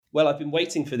Well, I've been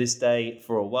waiting for this day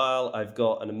for a while. I've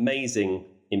got an amazing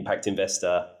impact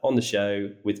investor on the show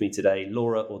with me today,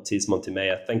 Laura Ortiz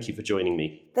Montemayor. Thank you for joining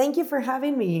me. Thank you for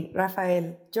having me,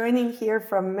 Rafael, joining here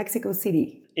from Mexico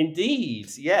City. Indeed,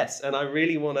 yes. And I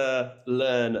really want to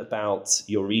learn about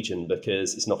your region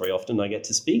because it's not very often I get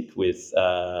to speak with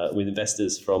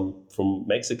investors from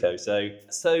Mexico.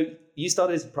 So you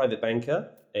started as a private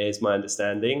banker, is my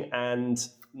understanding, and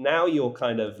now you're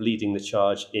kind of leading the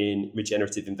charge in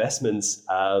regenerative investments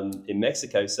in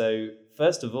Mexico. So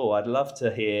first of all, I'd love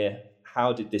to hear,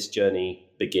 how did this journey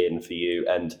begin for you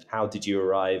and how did you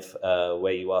arrive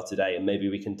where you are today? And maybe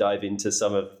we can dive into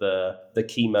some of the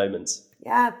key moments.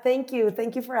 Yeah, thank you.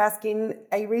 Thank you for asking.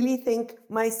 I really think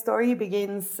my story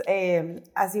begins,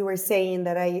 as you were saying,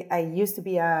 that I used to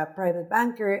be a private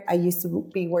banker. I used to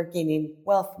be working in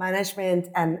wealth management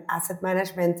and asset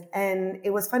management. And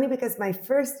it was funny because my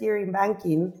first year in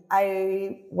banking,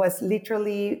 I was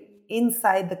literally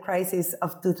inside the crisis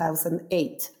of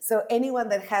 2008. So anyone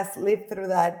that has lived through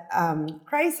that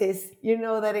crisis, you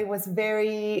know that it was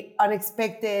very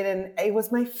unexpected and it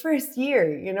was my first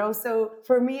year, you know. So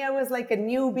for me, I was like a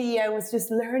newbie. I was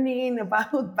just learning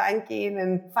about banking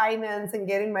and finance and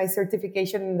getting my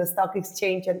certification in the stock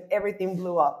exchange and everything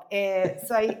blew up.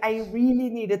 So I really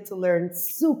needed to learn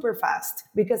super fast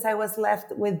because I was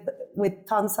left with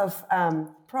tons of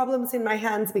problems in my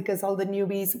hands because all the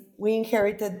newbies, we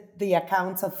inherited the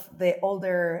accounts of the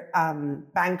older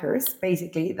bankers,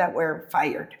 basically, that were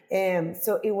fired.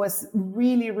 So it was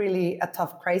really, really a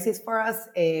tough crisis for us.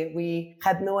 We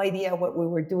had no idea what we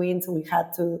were doing, so we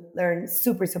had to learn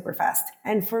super, super fast.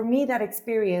 And for me, that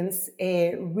experience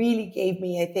really gave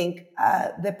me, I think,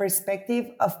 the perspective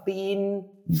of being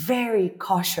very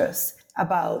cautious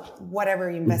about whatever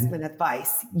investment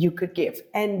advice you could give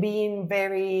and being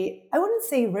very, I wouldn't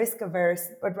say risk averse,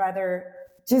 but rather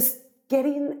just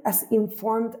getting as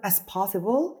informed as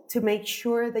possible to make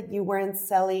sure that you weren't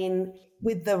selling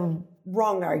with the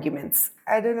wrong arguments.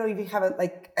 I don't know if you have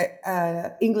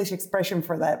a English expression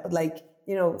for that,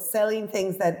 but selling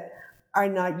things that are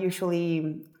not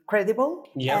usually credible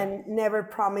and never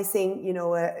promising,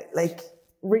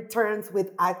 returns with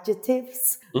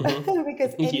adjectives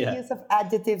because any use of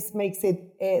adjectives makes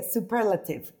it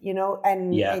superlative,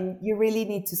 and you really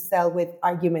need to sell with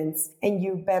arguments and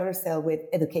you better sell with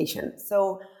education.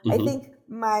 So I think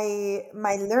my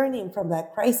learning from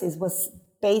that crisis was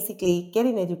basically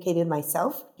getting educated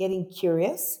myself, getting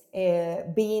curious,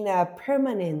 being a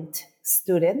permanent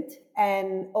student,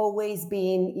 and always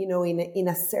being, in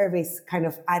a service kind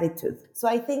of attitude. So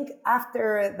I think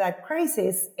after that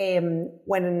crisis,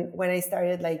 when I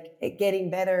started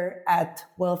getting better at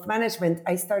wealth management,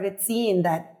 I started seeing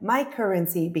that my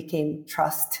currency became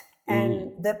trust.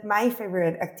 And that my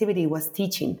favorite activity was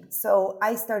teaching. So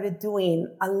I started doing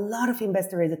a lot of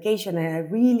investor education and I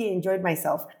really enjoyed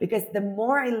myself because the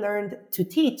more I learned to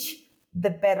teach, the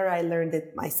better I learned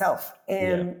it myself.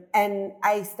 And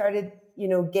I started,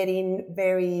 getting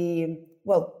very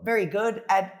good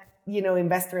at,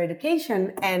 investor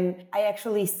education. And I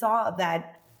actually saw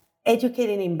that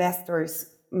educating investors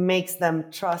makes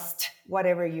them trust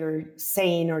whatever you're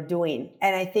saying or doing.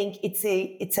 And I think it's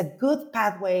a good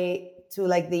pathway to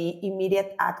the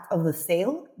immediate act of the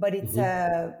sale, but it's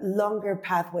a longer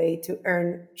pathway to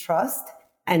earn trust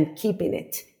and keeping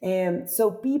it. And so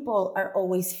people are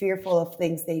always fearful of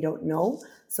things they don't know.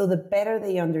 So the better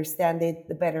they understand it,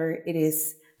 the better it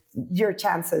is your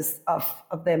chances of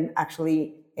them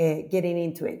actually getting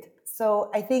into it. So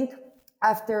I think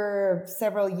after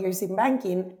several years in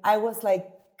banking, I was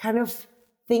kind of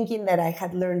thinking that I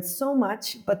had learned so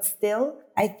much, but still,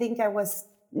 I think I was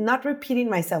not repeating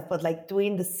myself, but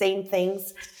doing the same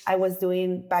things I was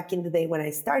doing back in the day when I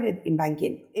started in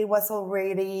banking. It was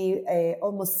already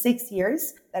almost 6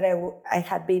 years that I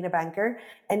had been a banker.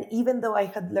 And even though I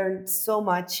had learned so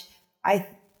much, I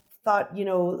thought,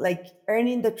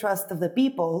 earning the trust of the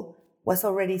people was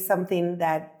already something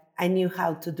that I knew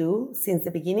how to do since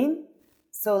the beginning.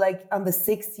 So on the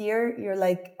 6th year, you're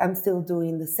I'm still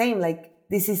doing the same.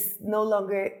 This is no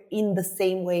longer in the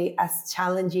same way as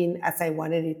challenging as I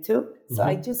wanted it to. So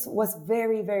I just was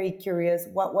very, very curious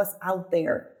what was out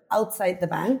there outside the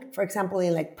bank, for example,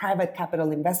 in private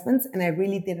capital investments. And I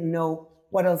really didn't know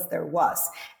what else there was.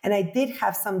 And I did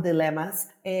have some dilemmas,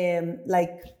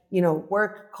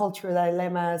 work culture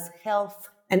dilemmas, health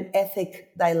and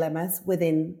ethic dilemmas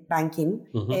within banking.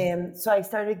 So I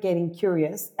started getting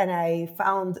curious and I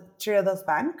found Triodos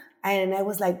Bank. And I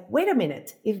was like, wait a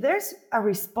minute, if there's a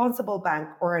responsible bank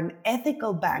or an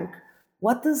ethical bank,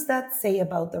 what does that say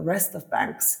about the rest of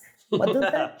banks? What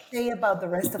does that say about the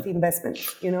rest of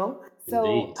investments, So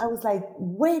Indeed. I was like,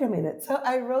 wait a minute. So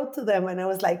I wrote to them and I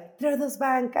was like, Triodos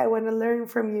Bank, I want to learn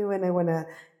from you and I want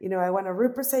to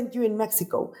represent you in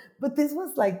Mexico. But this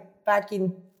was like back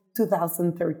in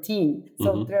 2013.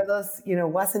 So Triodos,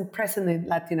 wasn't present in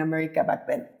Latin America back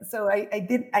then. So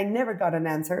I never got an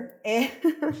answer.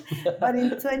 But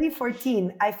in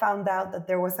 2014, I found out that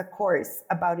there was a course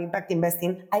about impact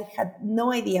investing. I had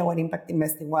no idea what impact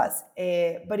investing was,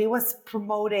 but it was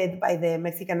promoted by the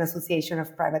Mexican Association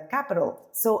of Private Capital.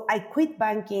 So I quit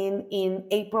banking in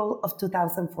April of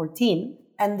 2014.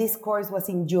 And this course was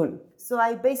in June. So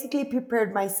I basically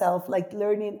prepared myself, like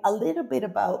learning a little bit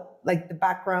about like the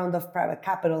background of private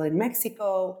capital in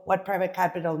Mexico, what private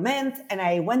capital meant. And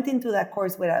I went into that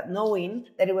course without knowing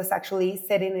that it was actually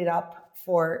setting it up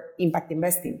for impact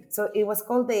investing. So it was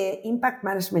called the Impact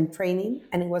Management Training,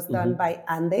 and it was done by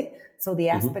ANDE, so the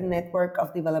Aspen Network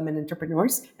of Development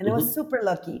Entrepreneurs. And I was super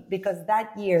lucky because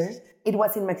that year, it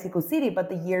was in Mexico City, but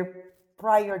the year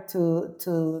prior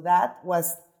to that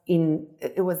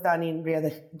it was done in Rio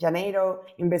de Janeiro,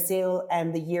 in Brazil,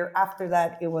 and the year after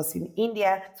that, it was in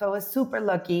India. So I was super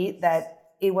lucky that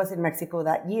it was in Mexico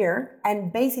that year.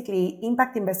 And basically,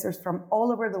 impact investors from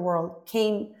all over the world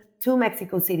came to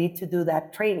Mexico City to do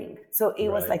that training. So it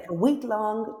was like a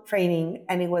week-long training,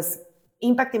 and it was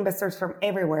impact investors from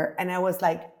everywhere. And I was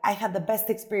like, I had the best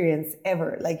experience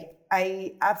ever. Like,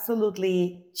 I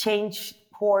absolutely changed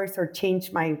course or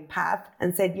change my path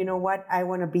and said, you know what, I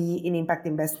want to be in impact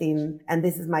investing and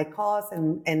this is my cause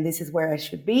and this is where I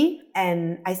should be.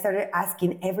 And I started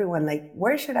asking everyone, like,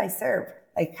 where should I serve?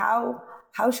 Like, how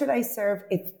should I serve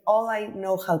if all I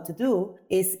know how to do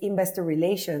is investor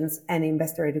relations and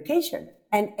investor education?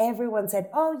 And everyone said,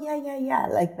 oh, yeah.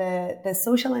 Like the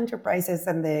social enterprises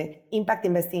and the impact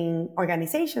investing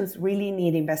organizations really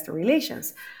need investor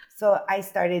relations. So I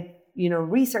started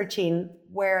researching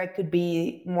where I could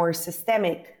be more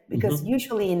systemic, because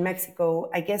usually in Mexico,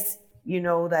 I guess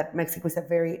that Mexico is a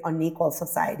very unequal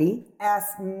society, as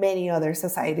many other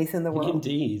societies in the world.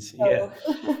 Indeed, yeah.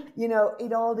 So,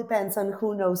 it all depends on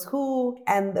who knows who,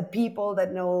 and the people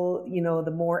that know,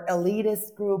 the more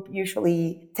elitist group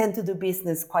usually tend to do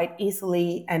business quite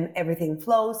easily and everything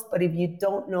flows. But if you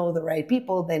don't know the right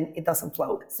people, then it doesn't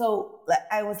flow. So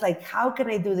I was like, how can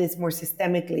I do this more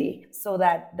systemically so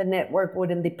that the network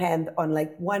wouldn't depend on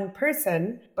like one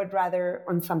person, but rather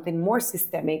on something more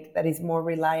systemic that is more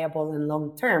reliable and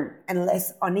long-term and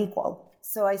less unequal?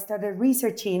 So I started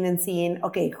researching and seeing,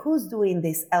 okay, who's doing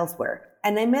this elsewhere?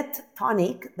 And I met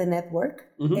Tonic, the network,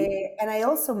 and I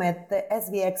also met the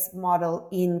SVX model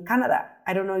in Canada.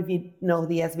 I don't know if you know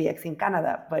the SVX in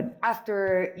Canada, but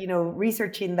after,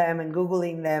 researching them and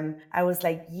Googling them, I was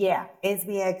like, yeah,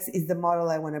 SVX is the model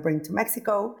I want to bring to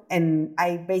Mexico. And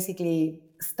I basically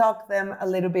stalked them a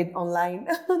little bit online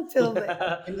until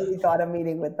I finally got a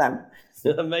meeting with them.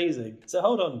 Amazing. So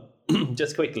hold on,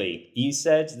 just quickly. You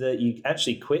said that you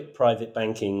actually quit private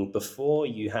banking before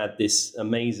you had this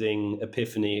amazing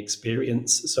epiphany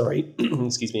experience,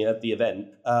 excuse me, at the event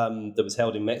that was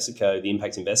held in Mexico, the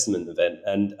Impact Investment event.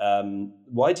 And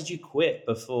why did you quit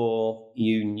before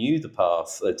you knew the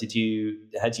path?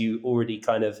 Had you already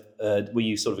kind of, were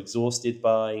you sort of exhausted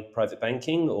by private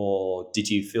banking, or did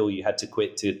you feel you had to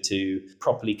quit to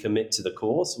properly commit to the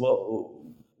course?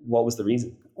 What was the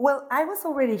reason? Well, I was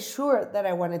already sure that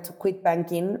I wanted to quit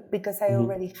banking because I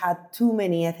already had too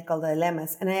many ethical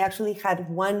dilemmas. And I actually had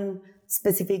one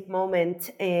specific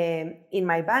moment in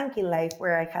my banking life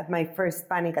where I had my first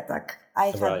panic attack. I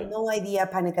had no idea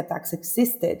panic attacks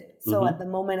existed. So at the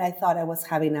moment, I thought I was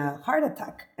having a heart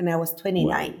attack, and I was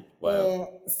 29.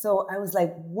 Wow. So I was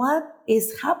like, what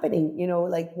is happening?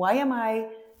 Why am I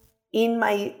in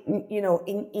my,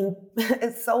 in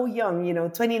so young,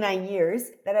 29 years,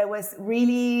 that I was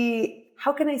really,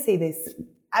 how can I say this?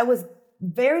 I was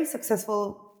very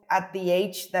successful at the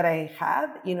age that I had,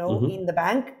 in the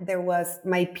bank.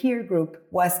 My peer group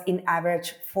was in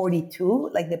average 42.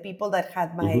 Like the people that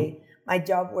had my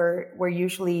job were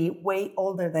usually way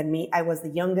older than me. I was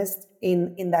the youngest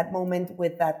in that moment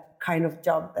with that kind of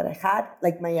job that I had.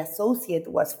 Like my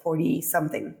associate was 40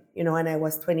 something, and I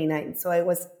was 29. So I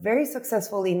was very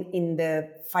successful in the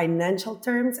financial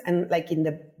terms and like in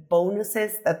the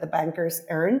bonuses that the bankers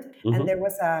earned. And there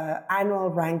was an annual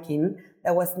ranking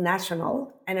that was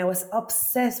national, and I was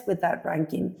obsessed with that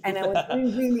ranking, and I was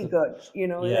doing really good,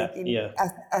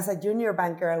 as a junior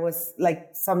banker, I was like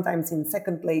sometimes in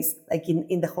second place, like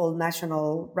in the whole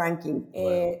national ranking.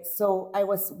 Wow. So I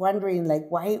was wondering, like,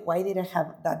 why did I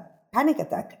have that panic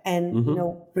attack? And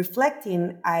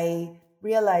reflecting, I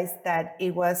realized that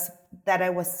it was that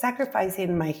I was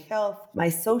sacrificing my health, my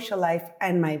social life,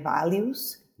 and my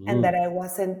values and that I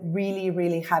wasn't really,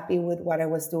 really happy with what I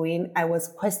was doing. I was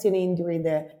questioning during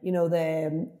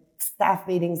the staff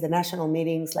meetings, the national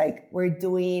meetings, like we're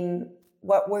doing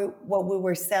what we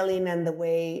were selling, and the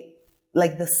way,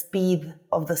 like the speed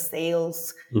of the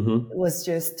sales was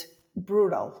just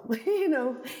brutal,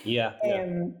 Yeah.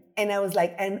 And I was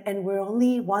like, and we're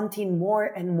only wanting more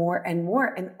and more and more,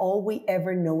 and all we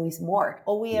ever know is more.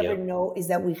 All we ever know is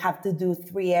that we have to do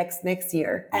 3x next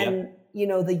year, and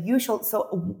the usual.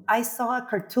 So I saw a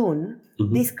cartoon,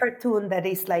 this cartoon that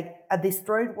is like a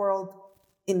destroyed world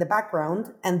in the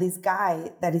background, and this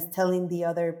guy that is telling the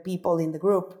other people in the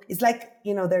group, it's like,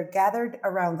 they're gathered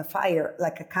around the fire,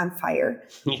 like a campfire.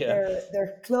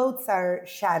 Their clothes are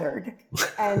shattered,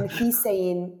 and he's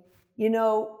saying,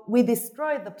 we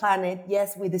destroyed the planet.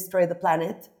 Yes, we destroyed the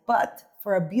planet, but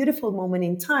for a beautiful moment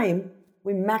in time,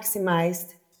 we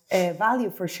maximized value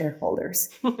for shareholders.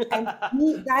 And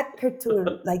that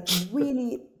cartoon like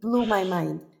really blew my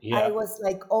mind. I was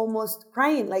like almost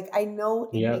crying. Like, I know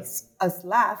it makes us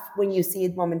laugh when you see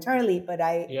it momentarily, but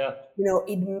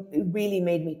it really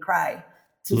made me cry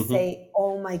to say,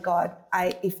 oh my God,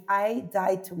 if I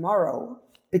die tomorrow,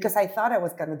 because I thought I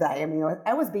was going to die. I mean,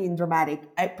 I was being dramatic.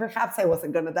 Perhaps I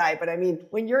wasn't going to die, but I mean,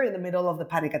 when you're in the middle of the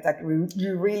panic attack,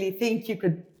 you really think you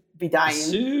could be dying.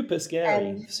 Super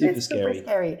scary. Super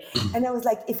scary. And I was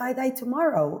like, if I die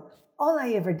tomorrow, all I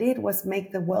ever did was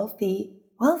make the wealthy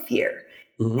wealthier.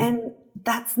 And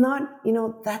that's not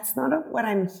what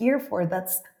I'm here for.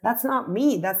 That's not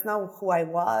me. That's not who I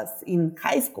was in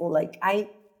high school. Like, I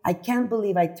can't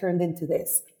believe I turned into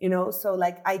this, So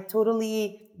like, I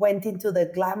totally went into the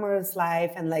glamorous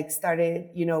life and like started,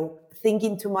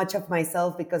 thinking too much of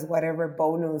myself, because whatever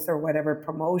bonus or whatever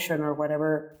promotion or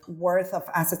whatever worth of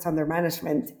assets under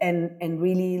management, and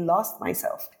really lost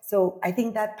myself. So I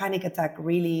think that panic attack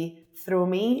really threw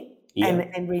me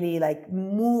and really like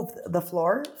moved the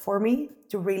floor for me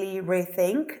to really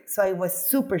rethink. So I was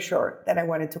super sure that I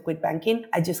wanted to quit banking.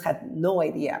 I just had no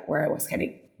idea where I was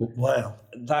heading. Wow.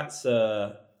 That's,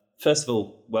 first of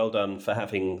all, well done for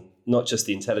having not just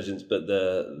the intelligence, but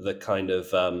the kind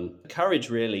of courage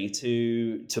really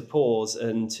to pause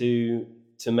and to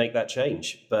make that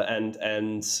change. But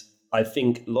and I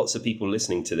think lots of people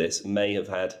listening to this may have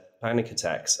had panic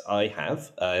attacks. I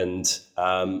have, and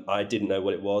I didn't know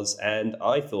what it was, and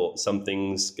I thought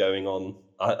something's going on.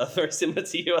 Very similar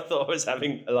to you, I thought I was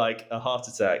having like a heart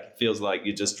attack. Feels like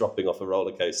you're just dropping off a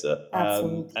roller coaster.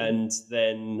 And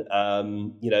then,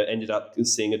 ended up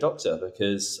seeing a doctor,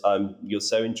 because you're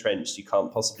so entrenched, you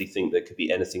can't possibly think there could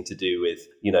be anything to do with,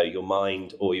 your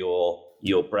mind or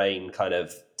your brain kind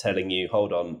of telling you,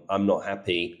 hold on, I'm not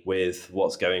happy with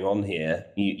what's going on here.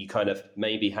 You kind of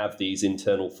maybe have these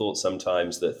internal thoughts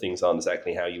sometimes that things aren't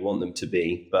exactly how you want them to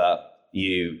be, but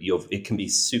it can be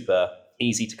super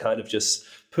easy to kind of just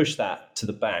push that to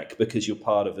the back, because you're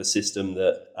part of a system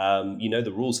that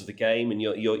the rules of the game, and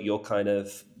you're kind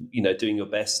of doing your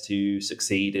best to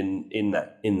succeed in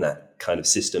that kind of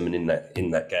system and in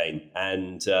that game.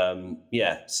 And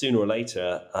sooner or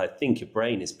later, I think your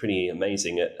brain is pretty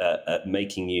amazing at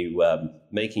making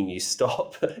you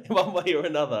stop in one way or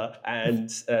another and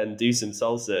do some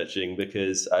soul searching,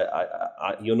 because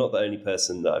you're not the only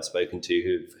person that I've spoken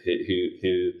to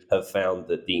who have found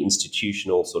that the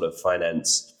institutional sort of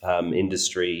finance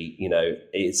industry,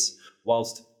 is,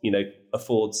 whilst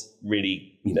affords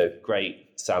really great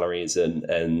salaries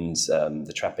and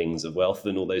the trappings of wealth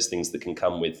and all those things that can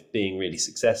come with being really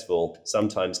successful,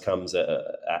 sometimes comes at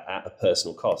a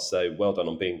personal cost. So well done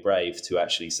on being brave to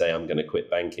actually say, I'm going to quit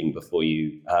banking before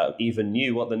you even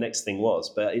knew what the next thing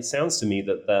was. But it sounds to me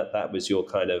that was your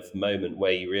kind of moment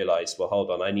where you realized, well,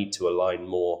 hold on, I need to align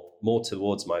more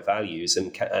towards my values,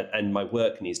 and my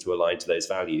work needs to align to those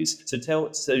values.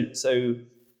 So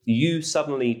you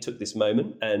suddenly took this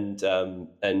moment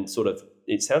and sort of,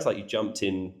 it sounds like you jumped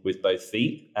in with both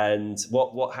feet. And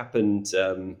what happened?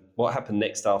 What happened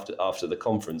next after the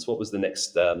conference? What was the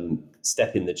next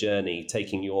step in the journey,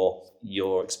 taking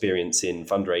your experience in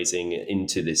fundraising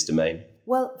into this domain?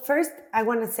 Well, first, I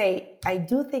want to say I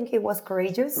do think it was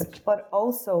courageous, but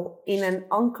also in an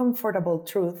uncomfortable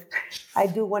truth, I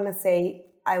do want to say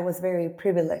I was very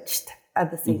privileged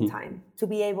at the same time to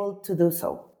be able to do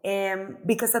so.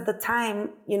 Because at the time,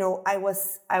 I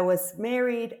was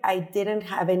married. I didn't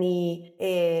have any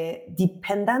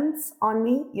dependents on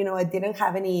me. I didn't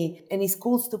have any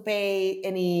schools to pay,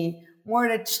 any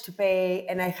mortgage to pay,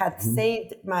 and I had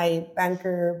saved my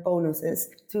banker bonuses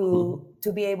to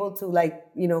be able to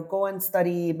go and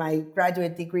study my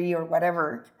graduate degree or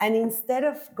whatever. And instead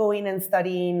of going and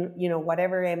studying,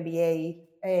 whatever MBA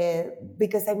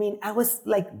because I mean, I was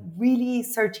like really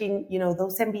searching,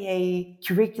 those MBA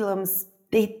curriculums,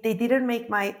 they didn't make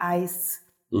my eyes,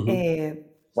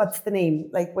 what's the name?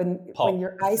 Like when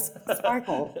your eyes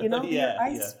sparkle, your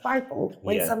eyes sparkle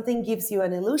when something gives you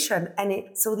an illusion. And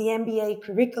so the MBA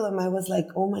curriculum, I was like,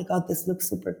 oh my God, this looks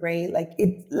super great.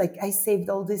 Like I saved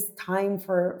all this time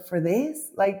for this.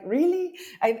 Like really?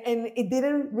 And it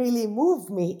didn't really move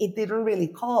me. It didn't really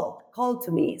call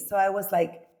to me. So I was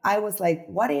like,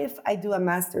 what if I do a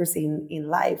master's in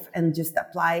life and just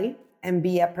apply and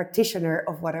be a practitioner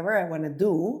of whatever I want to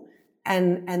do?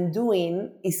 And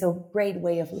doing is a great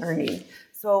way of learning.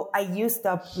 So I used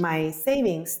up my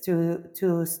savings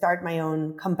to start my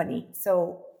own company.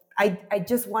 So I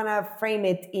just want to frame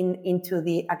it into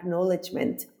the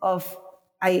acknowledgement of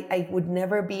I would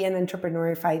never be an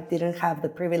entrepreneur if I didn't have the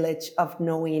privilege of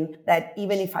knowing that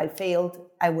even if I failed,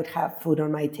 I would have food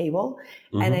on my table.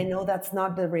 Mm-hmm. And I know that's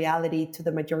not the reality to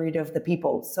the majority of the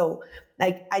people. So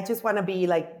like, I just want to be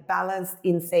like balanced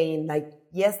in saying like,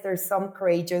 yes, there's some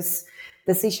courageous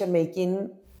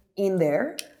decision-making in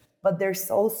there, but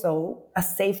there's also a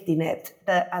safety net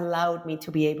that allowed me to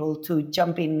be able to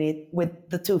jump in it with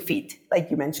the 2 feet,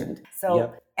 like you mentioned. So, yeah.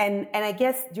 And I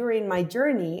guess during my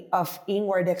journey of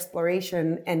inward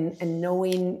exploration and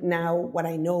knowing now what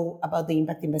I know about the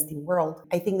impact investing world,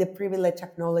 I think the privilege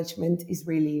acknowledgement is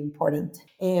really important.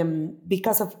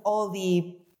 Because of all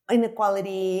the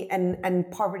inequality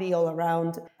and poverty all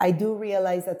around, I do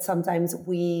realize that sometimes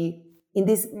we, in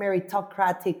this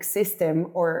meritocratic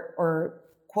system or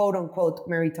quote unquote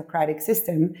meritocratic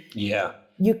system,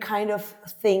 you kind of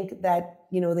think that,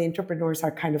 the entrepreneurs are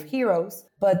kind of heroes,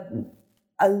 but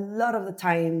a lot of the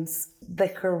times the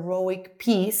heroic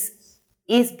piece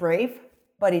is brave,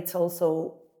 but it's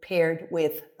also paired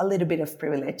with a little bit of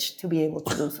privilege to be able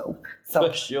to do so.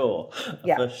 For sure.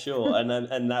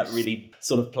 And that really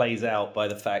sort of plays out by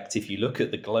the fact, if you look at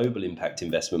the global impact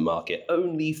investment market,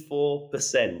 only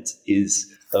 4%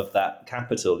 is of that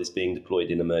capital is being deployed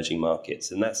in emerging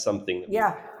markets. And that's something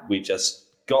that we've just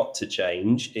got to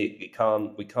change. We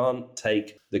can't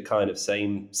take the kind of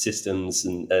same systems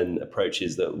and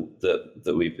approaches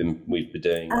that we've been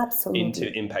doing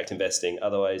into impact investing.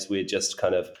 Otherwise, we're just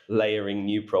kind of layering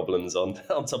new problems on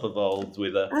top of old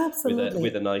with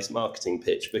a nice marketing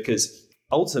pitch, because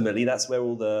ultimately that's where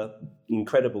all the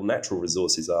incredible natural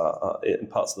resources are in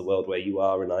parts of the world where you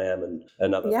are and I am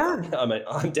and other. I mean,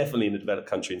 I'm definitely in a developed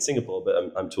country in Singapore, but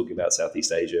I'm talking about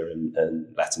Southeast Asia and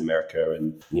Latin America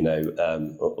and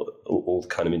all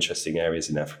kind of interesting areas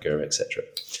in Africa, etc.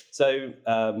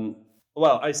 So.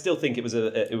 Well, I still think it was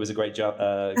a great job,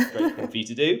 great thing for you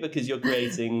to do, because you're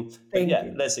creating.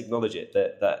 Let's acknowledge it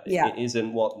that it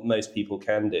isn't what most people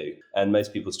can do, and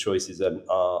most people's choices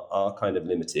are kind of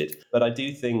limited. But I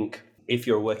do think if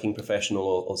you're a working professional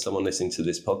or someone listening to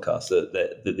this podcast,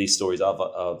 that these stories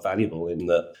are valuable, in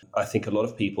that I think a lot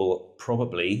of people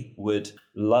probably would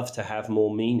love to have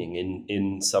more meaning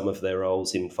in some of their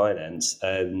roles in finance.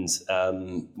 And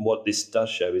what this does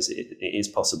show is it is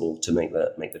possible to make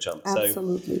the jump.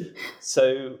 Absolutely.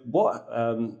 So what,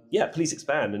 please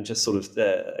expand and just sort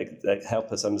of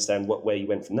help us understand where you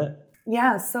went from there.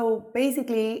 Yeah, so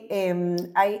basically,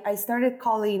 I started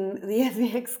calling the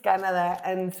SVX Canada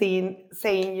and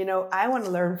saying, I want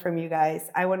to learn from you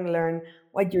guys. I want to learn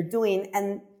what you're doing.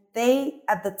 And they,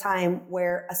 at the time,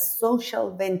 were a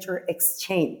social venture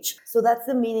exchange. So that's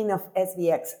the meaning of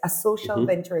SVX, a social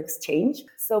venture exchange.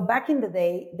 So back in the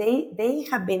day, they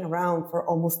have been around for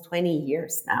almost 20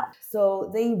 years now. So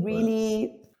they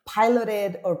really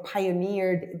piloted or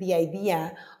pioneered the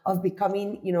idea of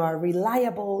becoming, a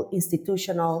reliable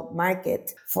institutional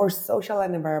market for social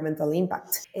and environmental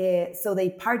impact. So they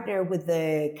partner with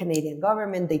the Canadian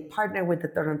government, they partner with the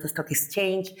Toronto Stock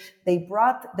Exchange, they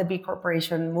brought the B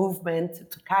Corporation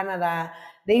movement to Canada.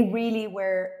 They really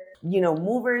were,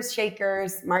 movers,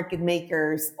 shakers, market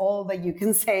makers, all that you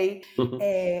can say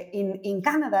in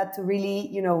Canada to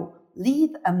really, lead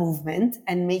a movement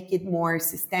and make it more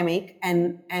systemic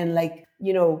and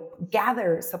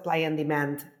gather supply and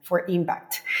demand for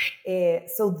impact.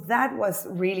 So that was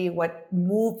really what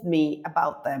moved me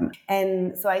about them.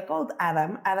 And so I called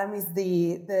Adam. Adam is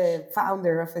the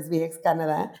founder of SVX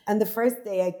Canada. And the first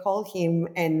day I called him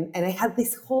and I had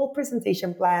this whole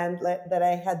presentation plan that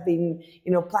I had been,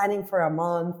 planning for a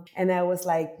month. And I was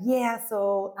like,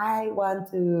 so I want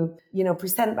to,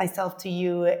 present myself to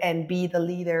you and be the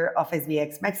leader of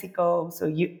SVX Mexico.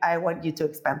 So I want you to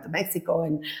expand to Mexico,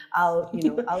 and I'll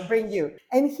I'll bring you.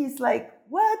 And he's like,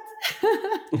 what?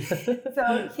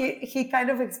 So he kind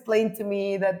of explained to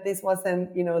me that this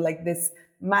wasn't, like this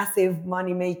massive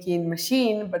money-making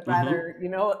machine, but rather,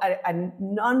 a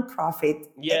non-profit.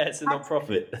 Yeah, it's a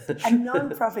non-profit. A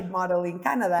non-profit model in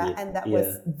Canada. And that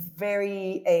was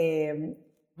very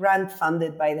grant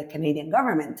funded by the Canadian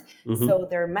government. So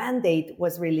their mandate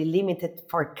was really limited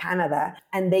for Canada,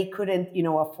 and they couldn't,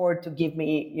 afford to give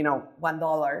me,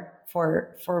 $1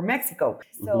 for Mexico.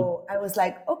 So I was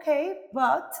like, okay,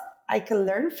 but I can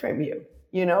learn from you.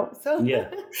 So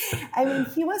I mean,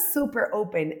 he was super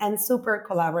open and super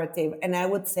collaborative. And I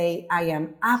would say I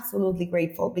am absolutely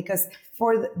grateful, because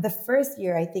for the first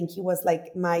year, I think he was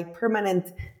like my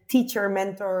permanent teacher,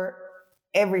 mentor,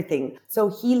 everything. So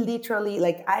he literally,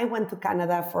 like, I went to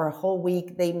Canada for a whole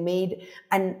week. They made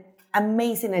an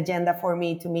amazing agenda for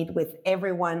me to meet with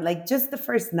everyone. Like, just the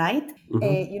first night,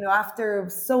 after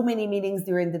so many meetings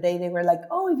during the day, they were like,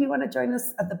 oh, if you want to join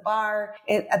us at the bar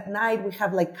at night, we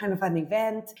have like kind of an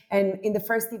event. And in the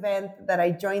first event that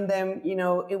I joined them,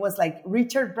 it was like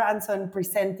Richard Branson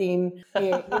presenting,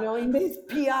 in this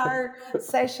PR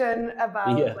session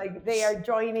about like they are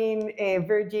joining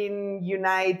Virgin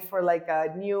Unite for like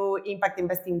a new impact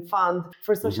investing fund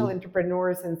for social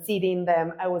entrepreneurs and seeding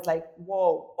them. I was like,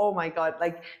 whoa, oh my God,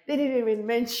 like they didn't even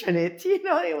mention it,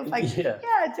 it was like,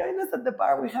 join us at the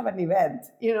bar, we have an event,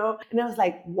 and I was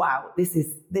like, wow, this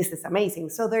is amazing.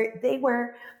 So they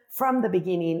were from the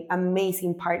beginning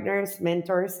amazing partners,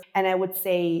 mentors, and I would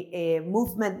say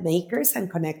movement makers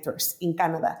and connectors in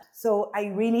Canada. So I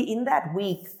really, in that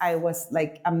week, I was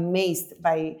like amazed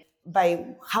by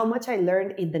how much I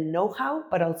learned in the know-how,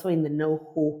 but also in the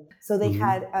know-who. So they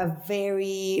had a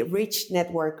very rich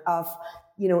network of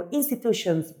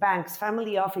institutions, banks,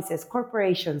 family offices,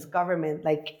 corporations, government,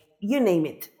 like you name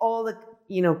it, all the,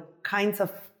 kinds of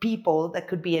people that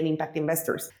could be an impact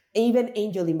investors, even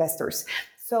angel investors.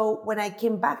 So when I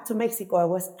came back to Mexico, I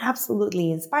was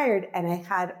absolutely inspired, and I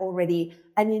had already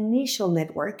an initial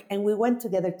network, and we went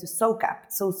together to SOCAP.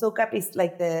 So SOCAP is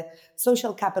like the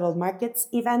social capital markets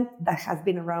event that has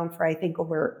been around for, I think,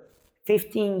 over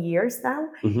 15 years now.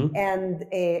 And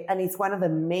it's one of the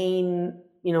main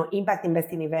impact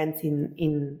investing events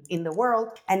in the world.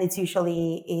 And it's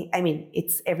usually,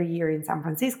 it's every year in San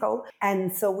Francisco.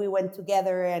 And so we went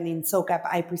together, and in SOCAP,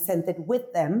 I presented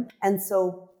with them. And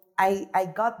so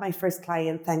I got my first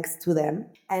client thanks to them.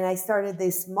 And I started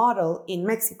this model in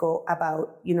Mexico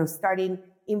about, starting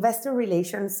investor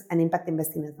relations and impact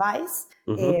investing advice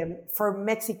for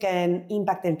Mexican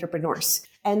impact entrepreneurs.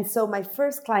 And so my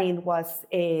first client was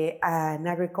a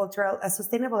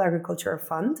sustainable agricultural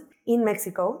fund in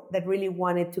Mexico that really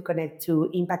wanted to connect to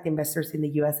impact investors in the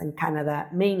US and Canada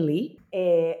mainly.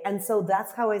 And so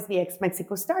that's how SVX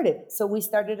Mexico started. So we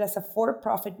started as a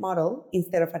for-profit model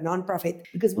instead of a non-profit,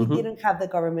 because we didn't have the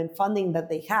government funding that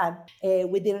they had.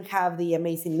 We didn't have the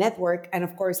amazing network. And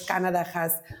of course, Canada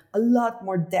has a lot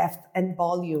more depth and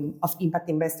volume of impact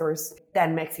investors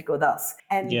than Mexico does.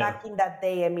 And back in that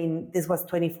day, this was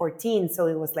 2014, so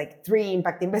it was like 3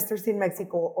 impact investors in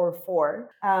Mexico or 4.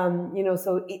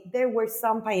 So there were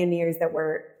some pioneers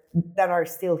that are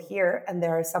still here, and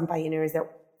there are some pioneers that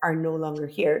are no longer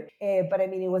here. But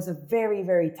it was a very,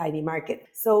 very tiny market.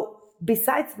 So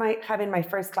besides having my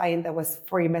first client that was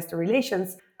for investor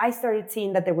relations, I started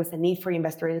seeing that there was a need for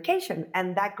investor education.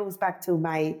 And that goes back to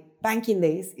my banking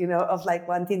days, of like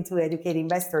wanting to educate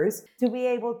investors to be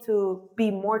able to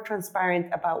be more transparent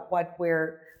about what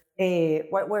we're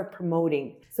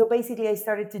promoting. So basically, I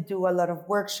started to do a lot of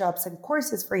workshops and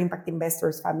courses for impact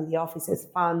investors, family offices,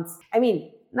 funds.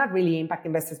 Not really impact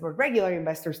investors, but regular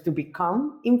investors to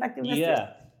become impact investors.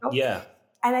 Yeah.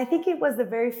 And I think it was the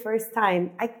very first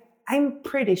time, I'm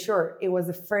pretty sure it was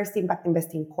the first impact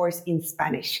investing course in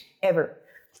Spanish ever.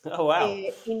 Oh, wow.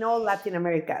 In all Latin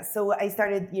America. So I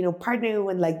started, partnering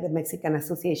with like the Mexican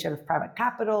Association of Private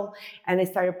Capital, and I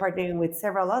started partnering with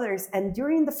several others. And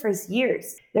during the first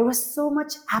years, there was so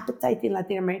much appetite in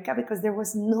Latin America because there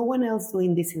was no one else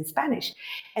doing this in Spanish.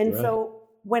 And so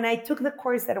when I took the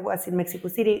course that was in Mexico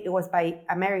City, it was by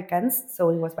Americans. So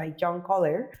it was by John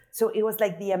Kohler. So it was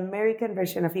like the American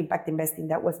version of impact investing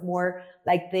that was more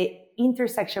like the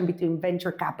intersection between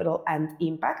venture capital and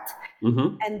impact.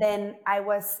 And then I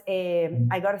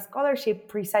got a scholarship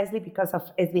precisely because of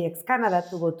SVX Canada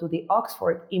to go to the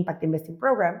Oxford Impact Investing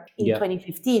Program in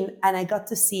 2015. And I got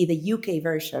to see the UK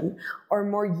version, or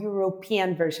more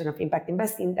European version of impact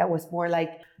investing that was more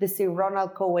like the Sir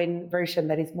Ronald Cohen version,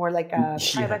 that is more like a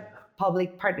private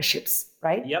public partnerships,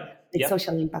 right? Like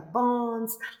social impact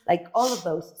bonds, like all of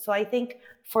those. So I think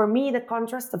for me, the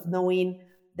contrast of knowing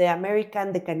the American,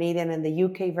 the Canadian, and the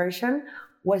UK version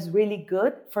was really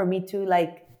good for me to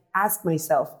like ask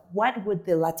myself, what would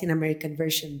the Latin American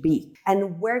version be? And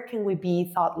where can we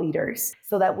be thought leaders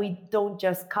so that we don't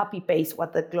just copy paste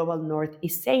what the global north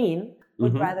is saying,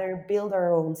 but rather build our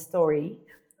own story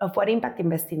of what impact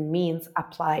investing means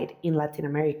applied in Latin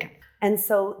America. And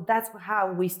so that's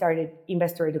how we started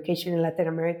investor education in Latin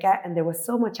America. And there was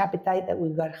so much appetite that we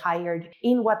got hired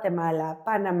in Guatemala,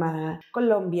 Panama,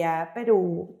 Colombia,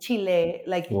 Peru, Chile,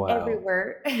 like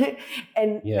everywhere.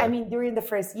 And I mean, during the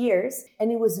first years,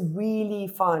 and it was really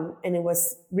fun. And it was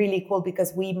really cool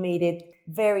because we made it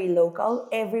very local.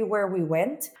 Everywhere we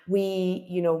went, we,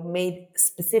 made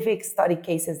specific study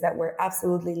cases that were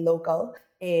absolutely local.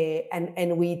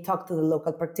 And we talked to the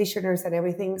local practitioners and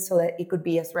everything so that it could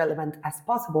be as relevant as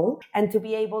possible. And to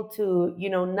be able to,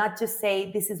 not just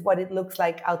say this is what it looks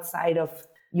like outside of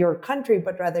your country,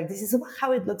 but rather this is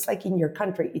how it looks like in your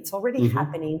country. It's already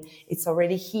happening. It's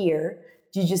already here.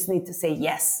 You just need to say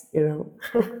yes,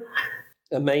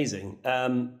 Amazing.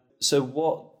 So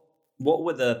what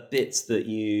were the bits that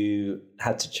you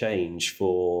had to change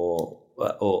for,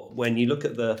 or when you look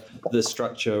at the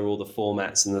structure or the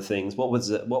formats and the things,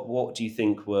 what do you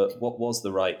think what was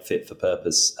the right fit for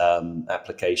purpose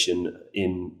application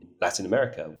in Latin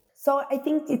America? So I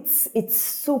think it's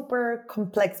super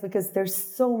complex because there's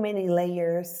so many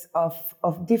layers of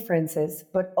differences,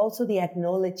 but also the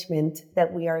acknowledgement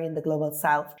that we are in the global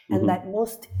south and that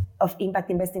most of impact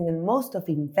investing and most of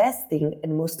investing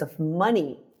and most of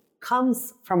money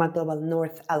comes from a global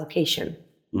north allocation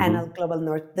and a global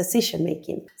north decision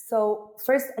making. So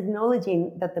first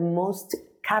acknowledging that the most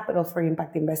capital for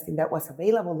impact investing that was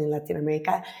available in Latin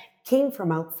America came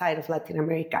from outside of Latin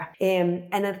America. And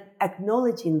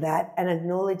acknowledging that and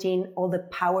acknowledging all the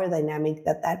power dynamic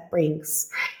that brings.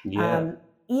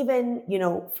 Even,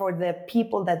 for the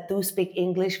people that do speak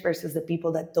English versus the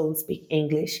people that don't speak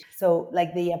English. So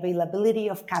like the availability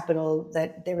of capital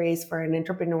that there is for an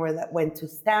entrepreneur that went to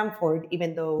Stanford,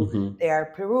 even though they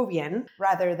are Peruvian,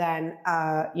 rather than,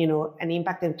 an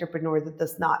impact entrepreneur that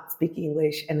does not speak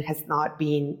English and has not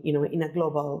been, in a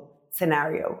global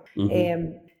scenario.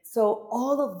 So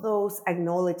all of those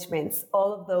acknowledgements,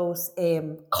 all of those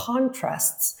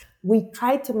contrasts, we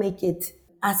try to make it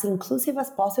as inclusive as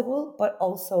possible, but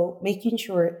also making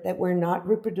sure that we're not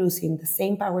reproducing the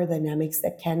same power dynamics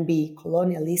that can be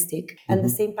colonialistic and the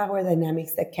same power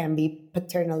dynamics that can be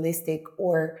paternalistic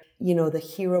or, the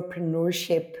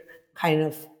heropreneurship kind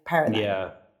of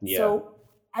paradigm. So,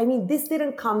 I mean, this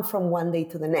didn't come from one day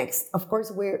to the next. Of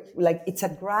course, it's a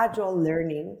gradual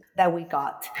learning that we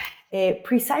got.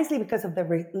 Precisely because of the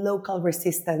local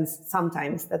resistance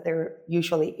sometimes that there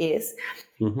usually is.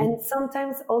 And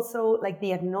sometimes also like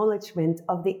the acknowledgement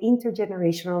of the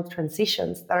intergenerational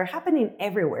transitions that are happening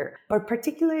everywhere. But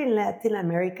particularly in Latin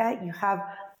America, you have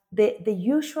the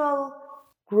usual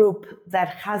group that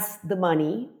has the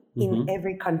money in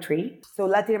every country. So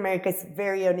Latin America is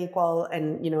very unequal and,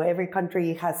 every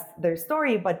country has their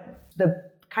story, but the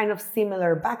kind of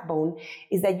similar backbone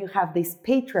is that you have this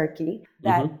patriarchy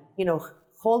that,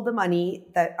 hold the money,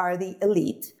 that are the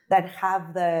elite, that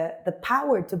have the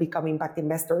power to become impact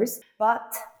investors.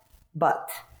 But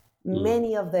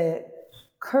many of the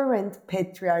current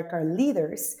patriarchal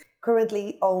leaders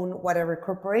currently own whatever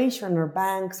corporation or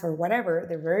banks or whatever.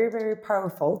 They're very, very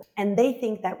powerful. And they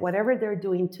think that whatever they're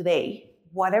doing today,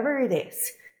 whatever it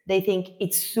is, they think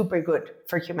it's super good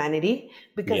for humanity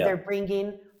because they're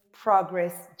bringing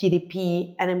progress,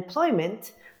 GDP, and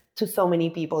employment to so many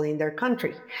people in their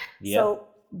country. So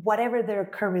whatever they're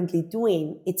currently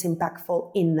doing, it's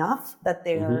impactful enough that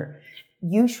they're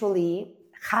usually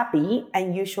happy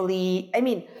and usually,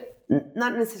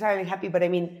 not necessarily happy, but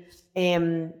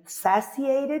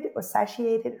satiated.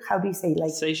 How do you say?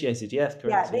 Like satiated, yes,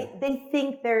 correct. Yeah, they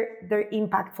think they're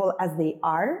impactful as they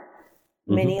are.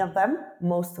 Many of them,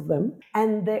 most of them.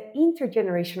 And the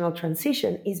intergenerational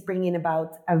transition is bringing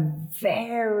about a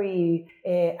very,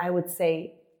 I would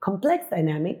say, complex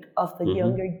dynamic of the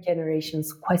younger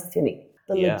generations questioning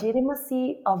the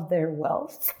legitimacy of their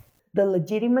wealth, the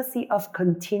legitimacy of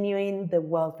continuing the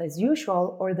wealth as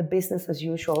usual or the business as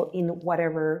usual in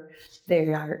whatever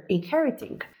they are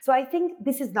inheriting. So I think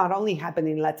this is not only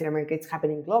happening in Latin America, it's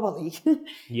happening globally.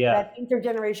 That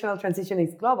intergenerational transition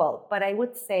is global. But I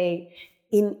would say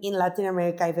in Latin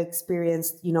America, I've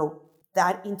experienced,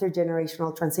 that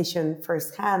intergenerational transition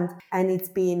firsthand. And it's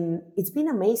been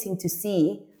amazing to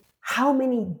see how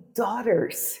many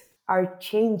daughters are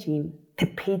changing the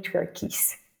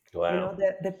patriarchies. Wow.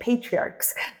 The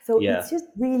patriarchs. So it's just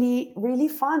really, really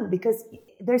fun because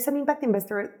there's an impact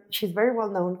investor. She's very well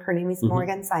known. Her name is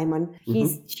Morgan Simon.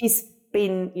 She's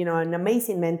been, an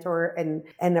amazing mentor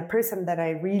and a person that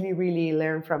I really, really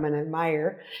learn from and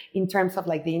admire in terms of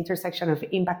like the intersection of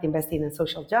impact investing and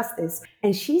social justice.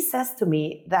 And she says to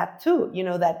me that too,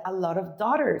 that a lot of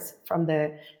daughters from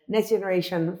the next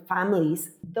generation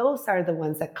families, those are the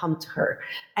ones that come to her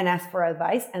and ask for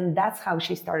advice. And that's how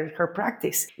she started her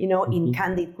practice, in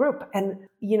Candid Group. And,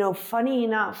 funny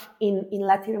enough, in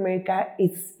Latin America,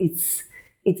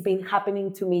 it's been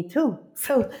happening to me too.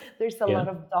 So there's a lot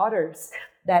of daughters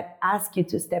that ask you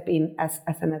to step in as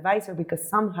an advisor because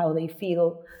somehow they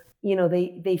feel,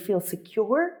 they feel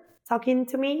secure talking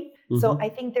to me. So I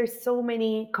think there's so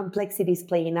many complexities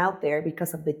playing out there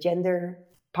because of the gender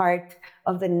part,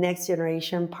 of the next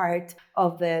generation part,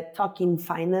 of the talking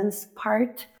finance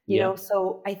part,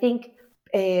 so I think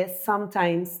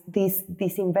sometimes this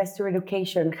investor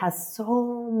education has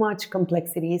so much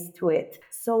complexities to it,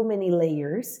 so many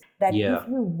layers that if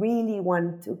you really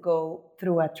want to go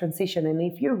through a transition and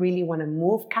if you really want to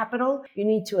move capital, you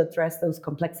need to address those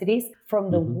complexities from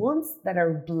the wounds that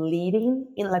are bleeding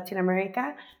in Latin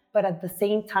America, but at the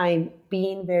same time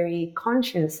being very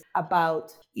conscious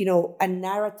about, a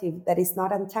narrative that is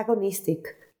not antagonistic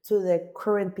to the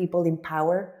current people in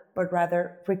power, but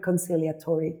rather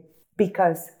reconciliatory,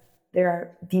 because there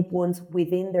are deep wounds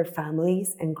within their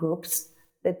families and groups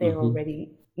that they're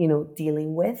already,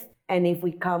 dealing with. And if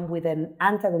we come with an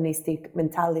antagonistic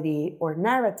mentality or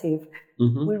narrative,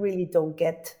 we really don't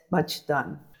get much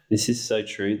done. This is so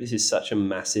true. This is such a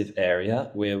massive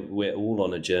area. We're all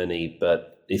on a journey,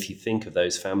 but if you think of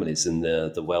those families and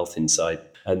the wealth inside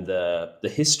and the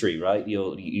history, right?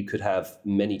 You could have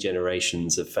many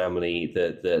generations of family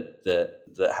that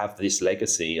have this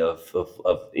legacy of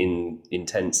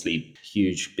intensely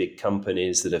huge big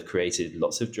companies that have created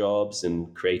lots of jobs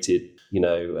and created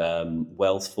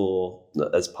wealth for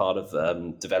as part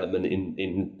of development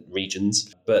in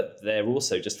regions, but they're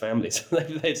also just families.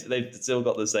 they've still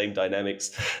got the same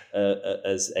dynamics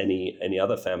as any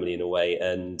other family in a way.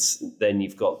 And then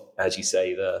you've got, as you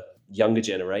say, the younger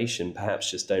generation perhaps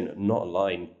just not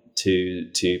align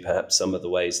to perhaps some of the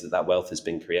ways that wealth has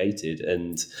been created,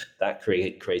 and that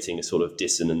creating a sort of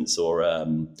dissonance or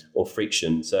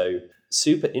friction. So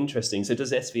super interesting. So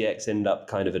does SVX end up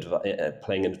kind of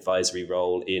playing an advisory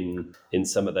role in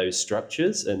some of those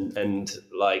structures? And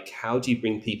like, how do you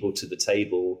bring people to the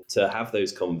table to have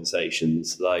those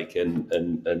conversations? Like,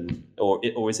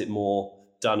 or is it more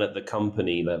done at the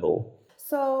company level?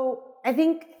 So I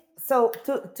think,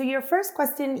 to your first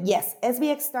question, yes,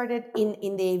 SVX started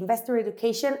in the investor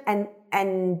education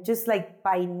and just like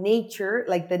by nature,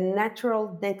 like the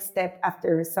natural next step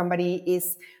after somebody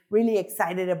is really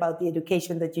excited about the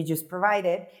education that you just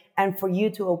provided, and for you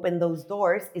to open those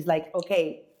doors is like,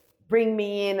 okay, bring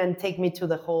me in and take me to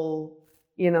the whole,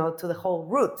 to the whole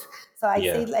route. So I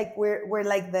say like we're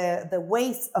like the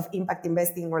Waze of impact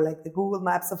investing, or like the Google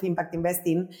Maps of impact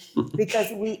investing, because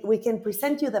we can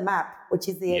present you the map, which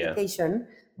is the education,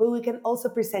 but we can also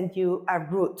present you a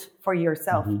route for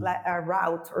yourself, like a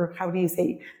route, or how do you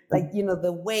say, like,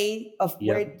 the way of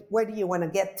where do you want to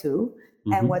get to,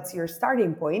 and what's your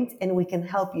starting point, and we can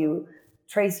help you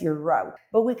trace your route.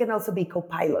 But we can also be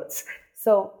co-pilots.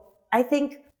 So I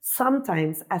think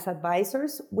sometimes as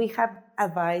advisors, we have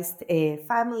advised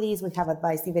families, we have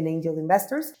advised even angel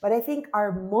investors, but I think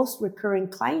our most recurring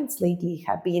clients lately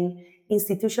have been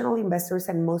institutional investors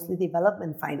and mostly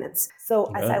development finance.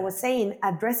 So as I was saying,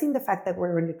 addressing the fact that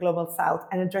we're in the global south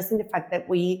and addressing the fact that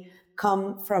we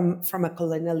come from a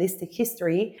colonialistic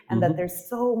history, and that there's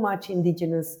so much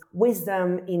indigenous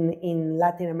wisdom in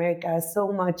Latin America,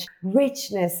 so much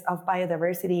richness of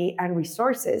biodiversity and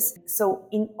resources. So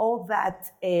in all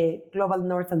that global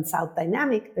north and south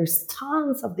dynamic, there's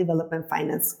tons of development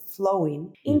finance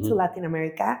flowing into Latin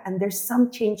America, and there's some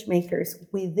change makers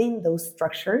within those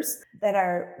structures that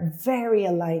are very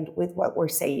aligned with what we're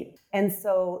saying. And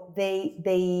so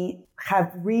they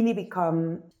have really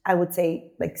become, I would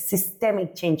say, like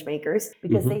systemic change makers,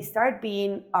 because they start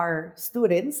being our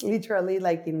students, literally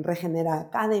like in Regenera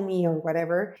Academy or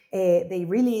whatever. They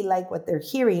really like what they're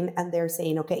hearing, and they're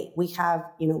saying, okay, we have,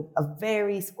 a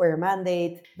very square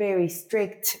mandate, very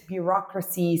strict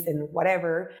bureaucracies and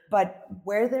whatever, but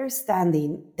where they're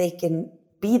standing, they can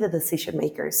be the decision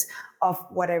makers of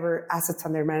whatever assets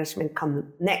under management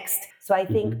come next. So I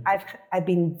think I've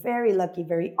been very lucky,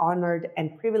 very honored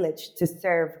and privileged to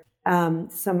serve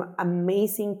some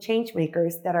amazing change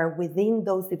makers that are within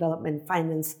those development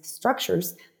finance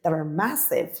structures that are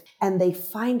massive, and they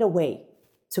find a way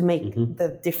to make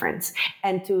the difference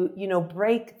and to,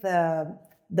 break the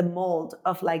mold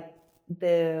of like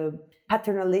the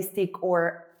paternalistic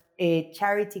or a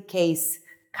charity case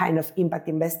kind of impact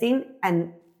investing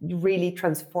and really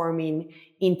transforming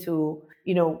into,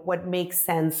 what makes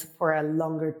sense for a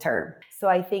longer term. So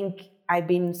I think I've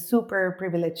been super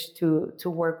privileged to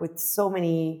work with so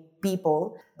many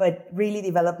people, but really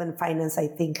development finance, I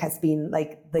think, has been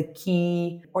like the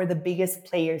key or the biggest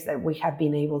players that we have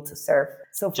been able to serve.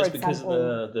 So for just example,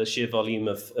 because of the sheer volume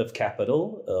of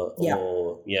capital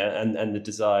and the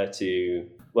desire to,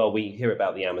 well, we hear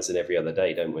about the Amazon every other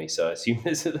day, don't we? So I assume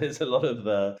there's a lot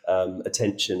of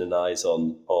attention and eyes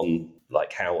on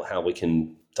like how we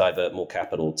can divert more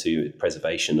capital to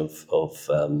preservation of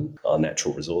our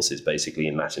natural resources, basically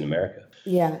in Latin America.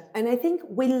 Yeah, and I think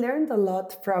we learned a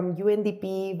lot from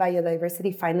UNDP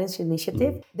Biodiversity Finance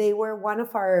Initiative. They were one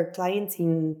of our clients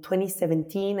in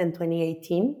 2017 and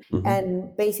 2018.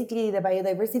 And basically the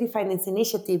Biodiversity Finance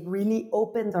Initiative really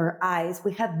opened our eyes.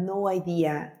 We had no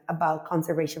idea about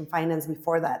conservation finance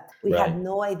before that. We had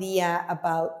no idea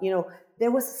about, there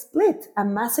was a split, a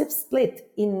massive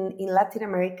split in Latin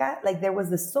America. Like there was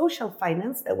the social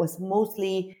finance that was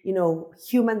mostly,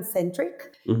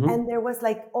 human-centric. And there was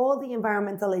like all the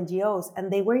environmental NGOs,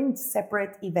 and they were in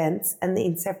separate events and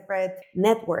in separate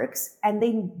networks, and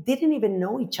they didn't even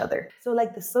know each other. So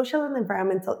like the social and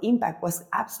environmental impact was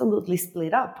absolutely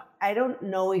split up. I don't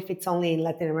know if it's only in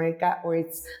Latin America or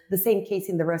it's the same case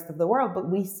in the rest of the world, but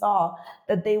we saw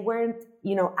that they weren't,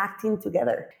 acting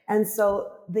together. And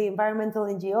so the environmental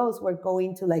NGOs were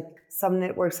going to like some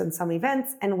networks and some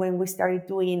events. And when we started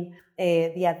doing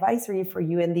the advisory for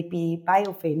UNDP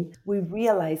Biofin, we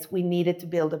realized we needed to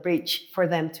build a bridge for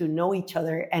them to know each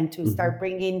other and to start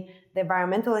bringing the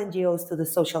environmental NGOs to the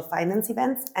social finance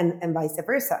events and vice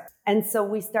versa. And so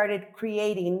we started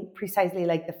creating precisely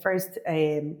like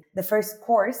the first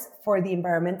course for the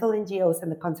environmental NGOs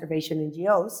and the conservation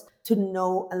NGOs to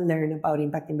know and learn about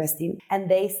impact investing. And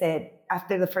they said,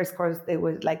 after the first course, they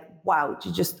were like, wow,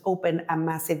 you just opened a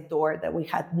massive door that we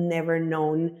had never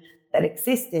known that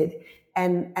existed.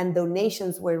 And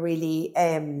donations were really,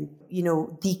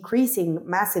 decreasing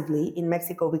massively in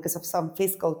Mexico because of some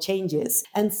fiscal changes.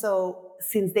 And so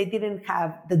since they didn't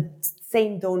have the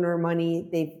same donor money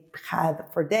they've had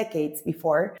for decades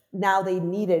before, now they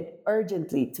needed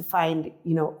urgently to find,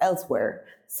 elsewhere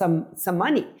some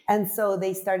money. And so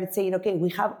they started saying, okay, we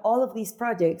have all of these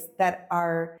projects that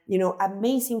are,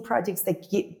 amazing projects that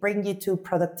bring you to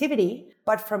productivity,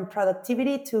 but from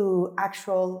productivity to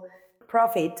actual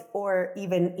profit or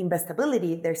even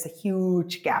investability, there's a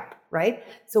huge gap, right?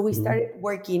 So we started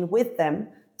working with them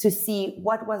to see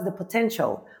what was the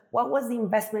potential, what was the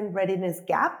investment readiness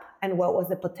gap, and what was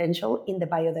the potential in the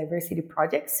biodiversity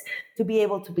projects to be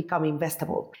able to become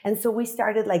investable. And so we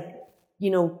started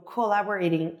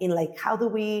collaborating in how do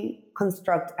we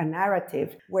construct a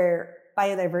narrative where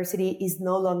biodiversity is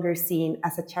no longer seen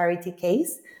as a charity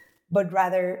case, but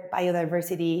rather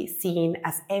biodiversity seen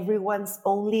as everyone's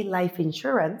only life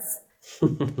insurance.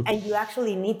 And you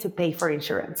actually need to pay for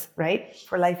insurance, right?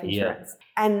 For life insurance.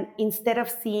 Yeah. And instead of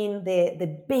seeing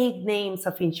the big names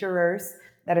of insurers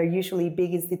that are usually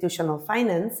big institutional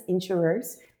finance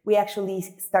insurers, we actually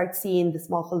start seeing the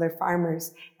smallholder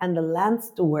farmers and the land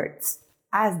stewards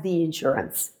as the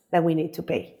insurance that we need to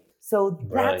pay. So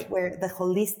that's where the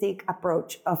holistic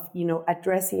approach of,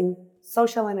 addressing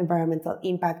social and environmental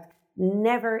impact,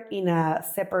 never in a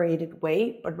separated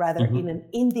way, but rather in an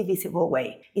indivisible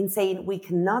way, in saying we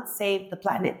cannot save the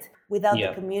planet without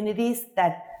the communities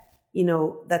that,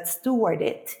 that steward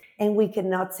it. And we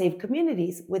cannot save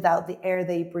communities without the air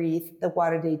they breathe, the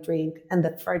water they drink, and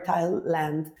the fertile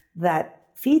land that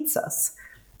feeds us.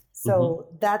 So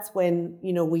that's when,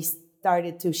 we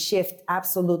started to shift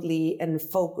absolutely and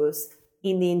focus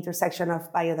in the intersection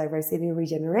of biodiversity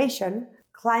regeneration,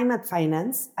 climate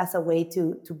finance as a way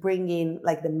to bring in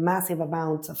the massive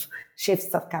amounts of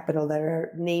shifts of capital that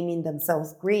are naming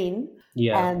themselves green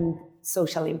and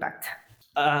social impact.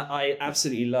 I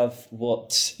absolutely love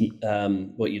what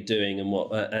you're doing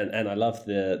and I love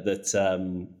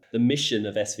that the mission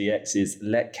of SVX is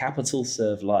let capital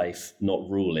serve life, not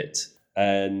rule it.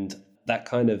 And that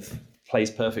kind of plays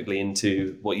perfectly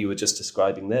into what you were just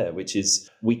describing there, which is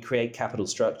we create capital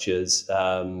structures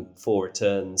for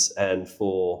returns and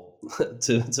for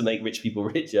to make rich people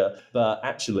richer, but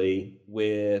actually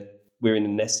we're in a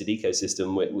nested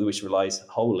ecosystem which relies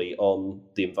wholly on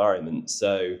the environment.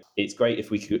 So it's great if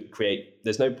we could create.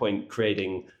 There's no point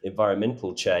creating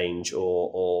environmental change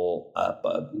or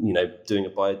doing a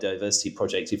biodiversity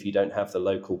project if you don't have the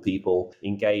local people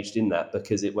engaged in that,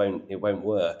 because it won't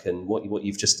work. And what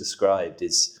you've just described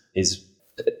is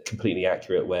completely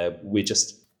accurate. Where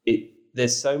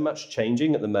there's so much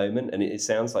changing at the moment, and it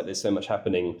sounds like there's so much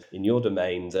happening in your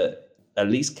domain that at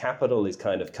least capital is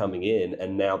kind of coming in,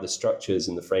 and now the structures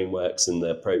and the frameworks and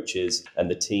the approaches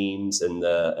and the teams and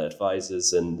the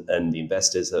advisors and the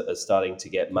investors are starting to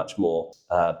get much more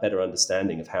better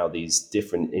understanding of how these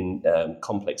different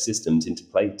complex systems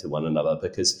interplay to one another.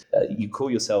 Because you call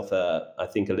yourself, I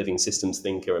think, a living systems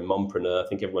thinker, a mompreneur. I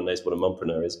think everyone knows what a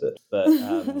mompreneur is, but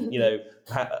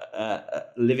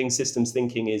living systems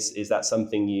thinking, is that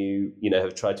something you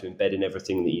have tried to embed in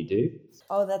everything that you do?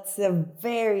 Oh, that's a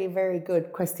very, very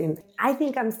good question. I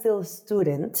think I'm still a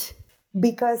student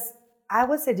because I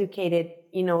was educated,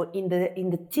 in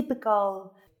the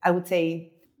typical, I would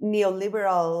say,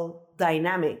 neoliberal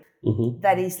dynamic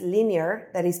that is linear,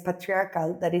 that is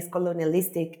patriarchal, that is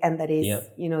colonialistic, and that is,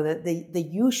 the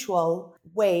usual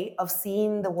way of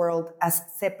seeing the world as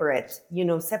separate,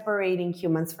 separating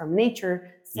humans from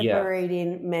nature,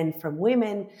 separating men from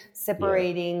women,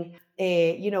 separating,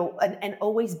 and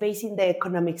always basing the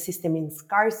economic system in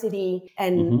scarcity.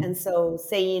 And so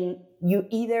saying you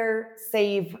either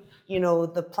save,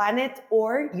 the planet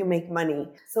or you make money.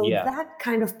 So that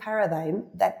kind of paradigm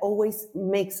that always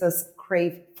makes us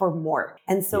crave for more.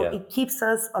 And so it keeps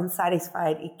us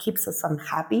unsatisfied. It keeps us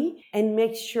unhappy and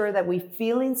makes sure that we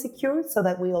feel insecure so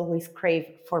that we always crave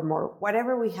for more.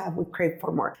 Whatever we have, we crave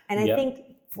for more. And I think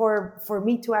for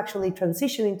me to actually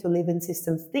transition into living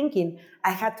systems thinking,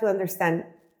 I had to understand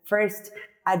first,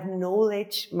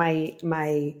 acknowledge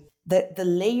the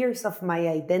layers of my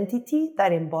identity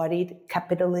that embodied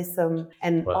capitalism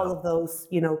and all of those,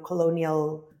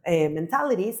 colonial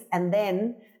mentalities. And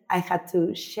then I had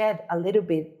to shed a little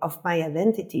bit of my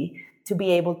identity to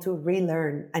be able to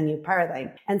relearn a new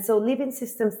paradigm. And so living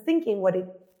systems thinking, what it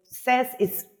says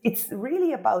is it's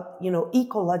really about,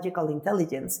 ecological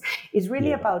intelligence. It's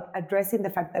really about addressing the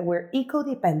fact that we're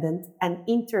eco-dependent and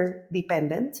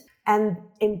interdependent and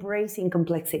embracing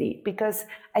complexity. Because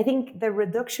I think the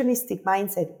reductionistic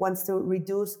mindset wants to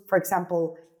reduce, for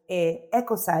example,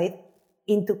 ecocide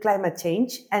into climate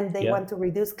change, and they want to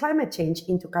reduce climate change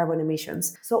into carbon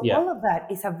emissions. So all of that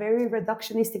is a very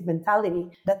reductionistic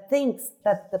mentality that thinks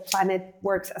that the planet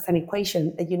works as an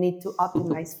equation that you need to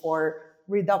optimize for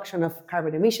reduction of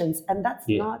carbon emissions. And that's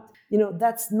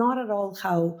that's not at all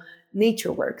how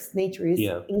nature works. Nature is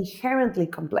inherently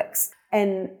complex.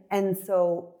 And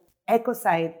so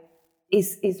ecocide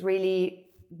is really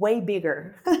way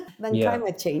bigger than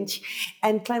climate change.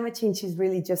 And climate change is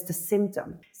really just a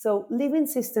symptom. So living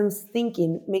systems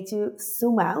thinking makes you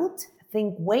zoom out,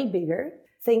 think way bigger,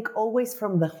 think always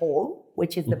from the whole,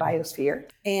 which is the biosphere,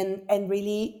 and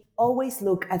really always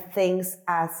look at things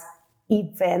as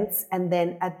events and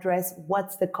then address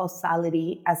what's the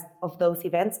causality of those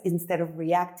events instead of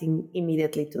reacting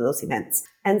immediately to those events.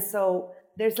 And so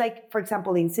there's for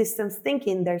example, in systems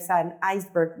thinking, there's an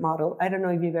iceberg model. I don't know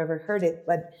if you've ever heard it,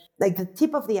 but the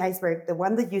tip of the iceberg, the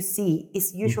one that you see,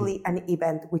 is usually an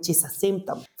event, which is a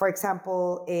symptom. For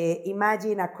example,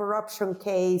 imagine a corruption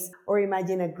case, or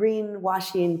imagine a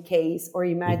greenwashing case, or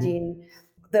imagine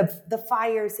the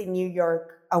fires in New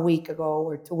York a week ago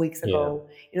or 2 weeks ago.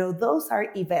 Those are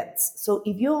events. So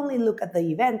if you only look at the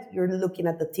event, you're looking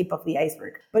at the tip of the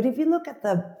iceberg. But if you look at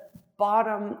the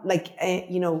bottom,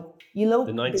 you look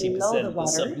the 90% below the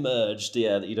water, submerged,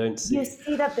 that you don't see. You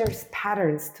see that there's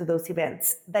patterns to those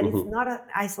events. That it's not an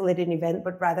isolated event,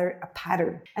 but rather a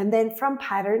pattern. And then from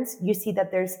patterns, you see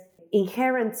that there's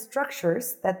inherent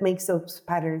structures that makes those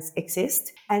patterns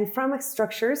exist. And from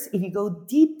structures, if you go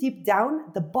deep, deep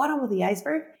down, the bottom of the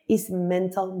iceberg is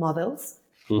mental models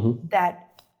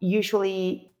that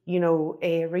usually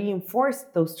reinforce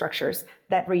those structures,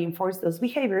 that reinforce those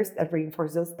behaviors, that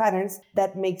reinforce those patterns,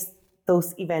 that makes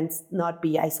those events not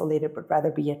be isolated, but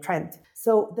rather be a trend.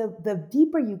 So the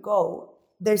deeper you go,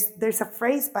 there's a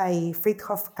phrase by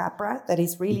Fritjof Capra that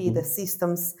is really the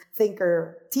systems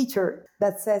thinker teacher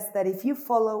that says that if you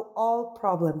follow all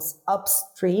problems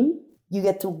upstream, you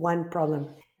get to one problem,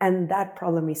 and that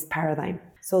problem is paradigm.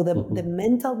 So the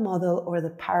mental model or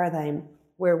the paradigm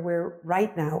where we're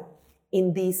right now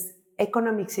in this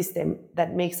economic system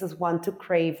that makes us want to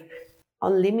crave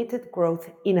unlimited growth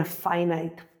in a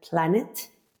finite planet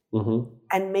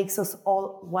and makes us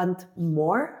all want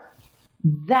more,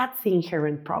 that's the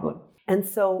inherent problem. And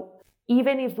so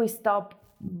even if we stop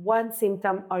one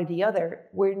symptom or the other,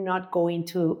 we're not going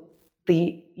to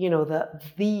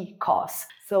the cause.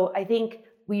 So I think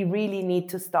we really need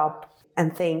to stop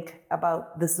and think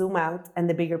about the zoom out and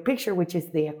the bigger picture, which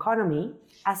is the economy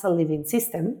as a living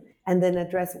system, and then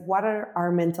address what are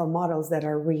our mental models that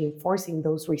are reinforcing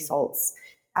those results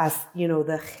as,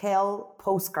 the hell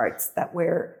postcards that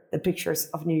were the pictures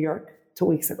of New York 2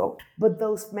 weeks ago. But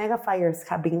those mega fires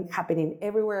have been happening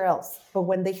everywhere else. But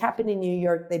when they happen in New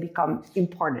York, they become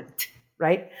important,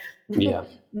 right? Yeah.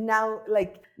 Now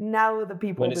the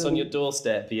people when it's on your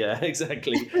doorstep, yeah,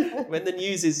 exactly. When the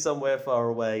news is somewhere far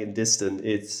away and distant,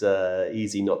 it's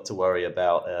easy not to worry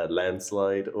about a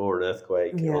landslide or an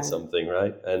earthquake or something,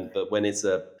 right? But when it's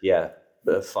a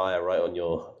fire right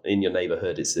in your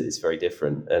neighborhood, it's very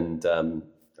different. And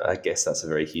I guess that's a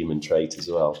very human trait as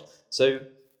well. So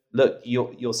look,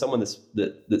 you're someone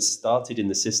that started in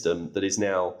the system that is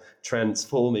now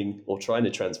transforming or trying to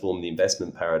transform the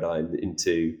investment paradigm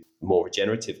into more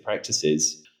regenerative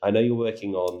practices. I know you're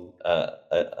working on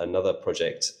another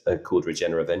project called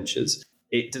Regenera Ventures.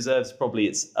 It deserves probably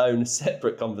its own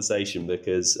separate conversation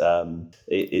because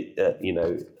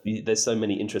there's so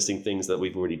many interesting things that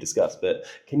we've already discussed. But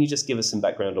can you just give us some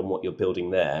background on what you're building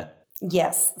there?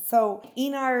 Yes. So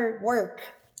in our work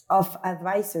of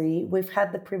advisory, we've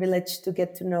had the privilege to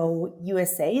get to know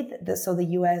USAID, so the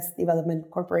U.S.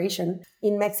 Development Corporation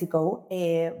in Mexico,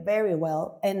 very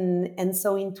well. And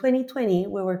so in 2020,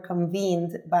 we were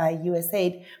convened by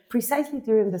USAID precisely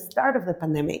during the start of the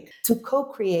pandemic to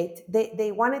co-create.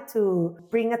 They wanted to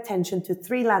bring attention to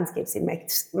three landscapes in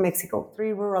Mexico,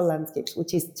 three rural landscapes,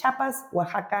 which is Chiapas,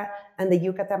 Oaxaca, and the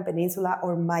Yucatan Peninsula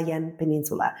or Mayan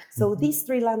Peninsula. So these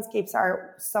three landscapes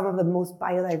are some of the most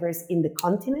biodiverse in the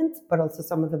continent, but also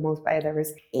some of the most biodiverse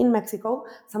in Mexico,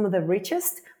 some of the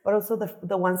richest, but also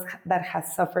the ones that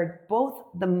has suffered both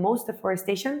the most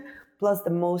deforestation plus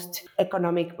the most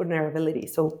economic vulnerability,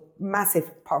 so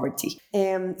massive poverty.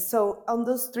 So on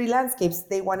those three landscapes,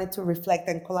 they wanted to reflect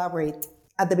and collaborate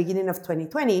at the beginning of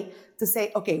 2020 to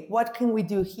say, okay, what can we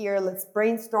do here? Let's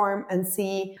brainstorm and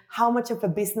see how much of a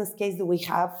business case do we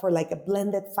have for like a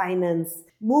blended finance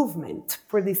movement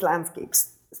for these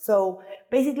landscapes. So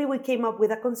basically we came up with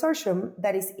a consortium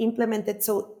that is implemented.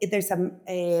 So there's a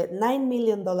 $9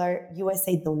 million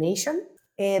USAID donation.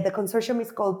 The consortium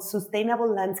is called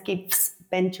Sustainable Landscapes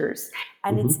Ventures,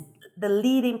 and it's the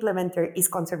lead implementer is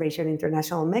Conservation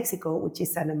International Mexico, which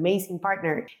is an amazing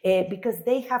partner because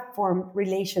they have formed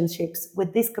relationships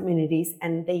with these communities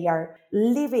and they are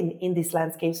living in these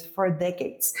landscapes for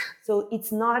decades. So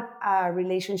it's not a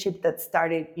relationship that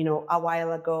started, a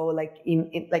while ago, like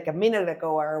in like a minute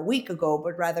ago or a week ago,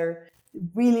 but rather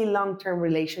really long-term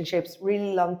relationships,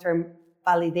 really long-term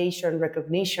validation,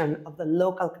 recognition of the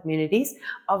local communities,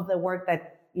 of the work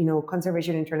that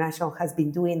Conservation International has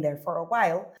been doing there for a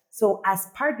while. So as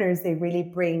partners, they really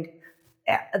bring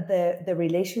the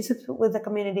relationships with the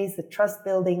communities, the trust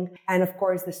building, and of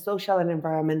course, the social and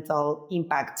environmental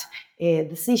impact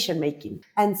decision making.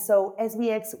 And so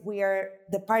SVX, we are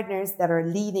the partners that are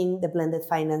leading the blended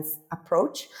finance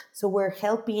approach. So we're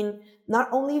helping not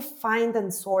only find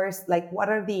and source like what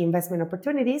are the investment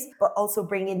opportunities, but also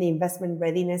bring in the investment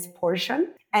readiness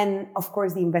portion and of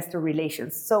course the investor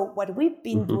relations. So what we've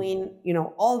been doing,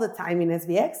 all the time in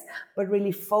SVX, but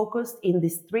really focused in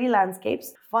these three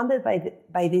landscapes funded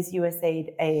by this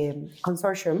USAID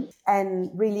consortium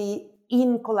and really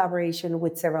in collaboration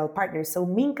with several partners. So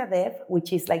MincaDev,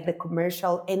 which is like the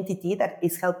commercial entity that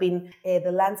is helping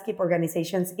the landscape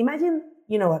organizations. Imagine,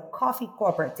 a coffee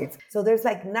cooperative. So there's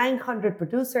like 900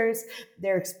 producers.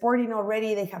 They're exporting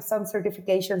already. They have some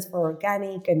certifications for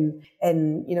organic and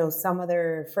some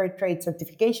other fair trade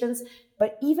certifications.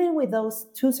 But even with those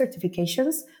two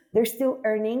certifications, they're still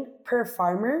earning per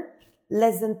farmer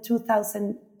less than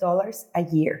 $2,000 a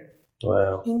year.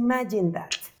 Wow. Imagine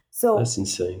that. So that's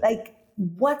insane. Like,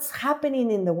 what's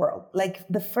happening in the world? Like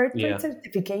the fair trade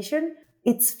certification,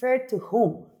 it's fair to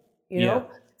whom? You know?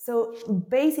 So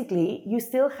basically, you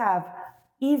still have,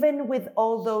 even with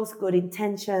all those good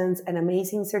intentions and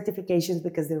amazing certifications,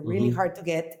 because they're really hard to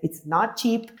get, it's not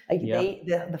cheap. Like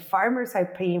the farmers are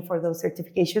paying for those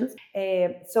certifications.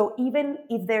 So even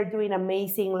if they're doing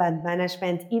amazing land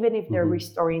management, even if they're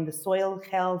restoring the soil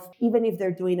health, even if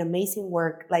they're doing amazing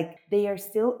work, like they are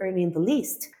still earning the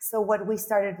least. So what we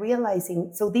started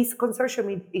realizing, so this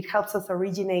consortium, it helps us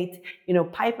originate,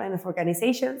 pipeline of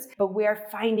organizations, but we are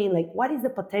finding like, what is the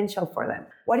potential for them?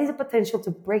 What is the potential to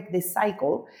break this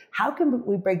cycle? How can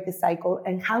we break the cycle?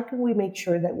 And how can we make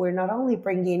sure that we're not only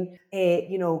bringing,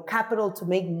 capital to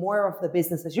make more of the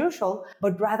business as usual,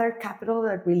 but rather capital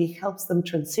that really helps them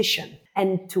transition?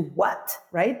 And to what,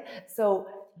 right? So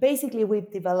basically, we've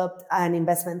developed an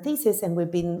investment thesis and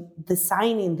we've been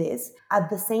designing this at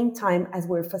the same time as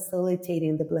we're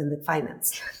facilitating the blended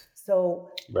finance. So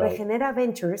Regenera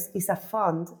Ventures is a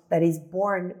fund that is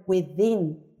born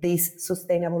within this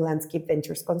Sustainable Landscape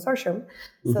Ventures Consortium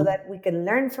so that we can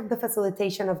learn from the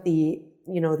facilitation of the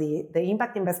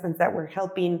impact investments that we're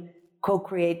helping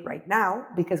co-create right now,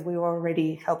 because we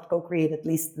already helped co-create at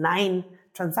least 9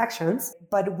 transactions.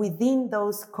 But within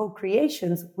those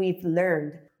co-creations, we've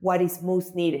learned what is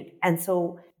most needed. And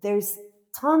so there's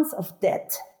tons of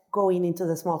debt going into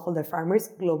the smallholder farmers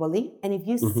globally. And if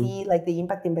you see like the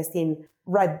impact investing,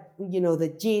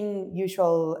 the GIN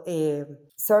usual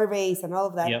surveys and all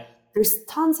of that, there's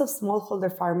tons of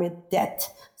smallholder farmer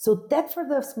debt. So debt for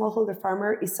the smallholder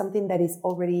farmer is something that is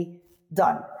already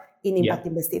done in impact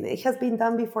investing. It has been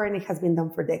done before and it has been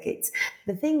done for decades.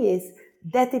 The thing is,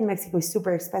 debt in Mexico is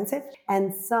super expensive,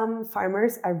 and some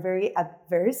farmers are very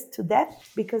adverse to debt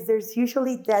because there's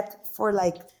usually debt for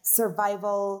like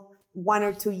survival 1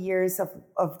 or 2 years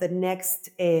of the next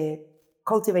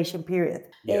cultivation period.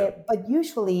 But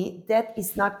usually debt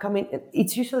is not coming,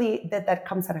 it's usually that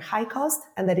comes at a high cost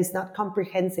and that is not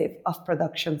comprehensive of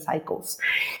production cycles.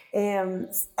 And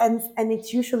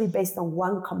it's usually based on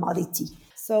one commodity.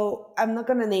 So I'm not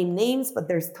going to name names, but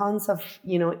there's tons of,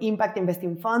 impact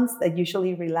investing funds that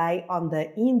usually rely on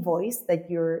the invoice that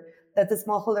the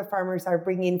smallholder farmers are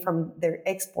bringing from their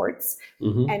exports.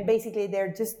 And basically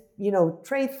they're just,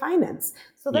 trade finance.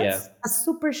 So that's a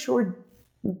super short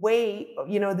way,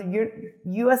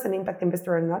 you as an impact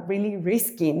investor are not really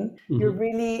risking. You're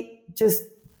really just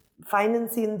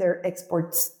financing their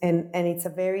exports, and it's a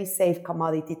very safe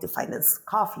commodity to finance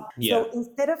coffee. So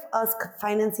instead of us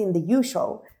financing the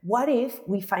usual, what if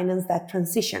we finance that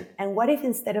transition? And what if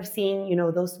instead of seeing,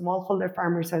 those smallholder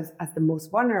farmers as the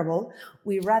most vulnerable,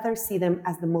 we rather see them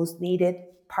as the most needed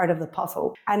part of the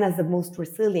puzzle and as the most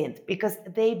resilient, because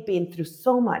they've been through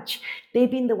so much.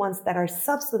 They've been the ones that are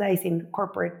subsidizing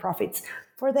corporate profits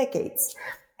for decades.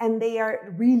 And they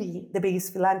are really the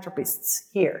biggest philanthropists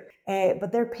here.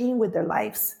 But they're paying with their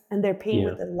lives, and they're paying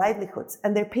with their livelihoods,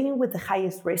 and they're paying with the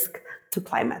highest risk to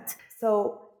climate.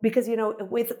 So, because,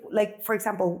 with, like, for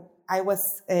example, I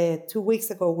was 2 weeks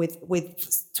ago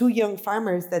with 2 young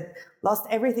farmers that lost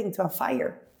everything to a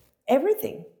fire.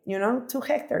 Everything, 2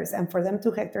 hectares. And for them,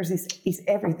 2 hectares is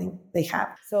everything they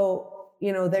have. So,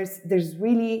 there's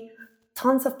really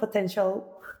tons of potential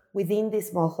within these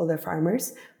smallholder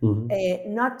farmers,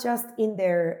 not just in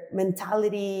their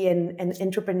mentality and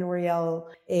entrepreneurial,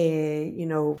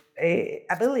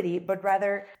 ability, but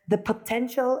rather the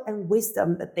potential and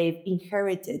wisdom that they've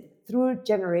inherited through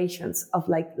generations of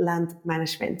land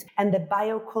management and the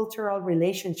biocultural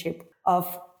relationship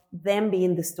of them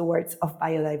being the stewards of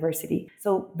biodiversity.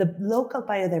 So the local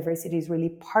biodiversity is really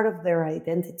part of their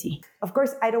identity. Of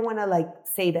course, I don't want to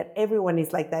say that everyone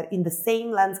is like that. In the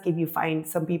same landscape, you find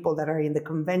some people that are in the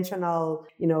conventional,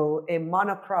 a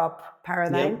monocrop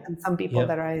paradigm, and some people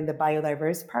that are in the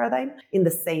biodiverse paradigm in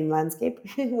the same landscape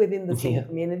within the same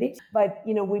community. But,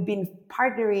 we've been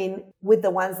partnering with the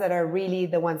ones that are really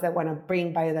the ones that want to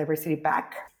bring biodiversity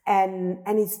back. And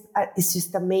it's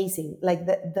just amazing,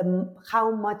 the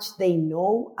how much they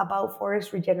know about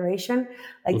forest regeneration.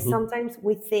 Sometimes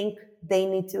we think they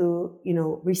need to,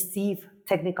 receive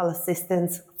technical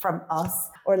assistance from us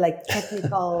or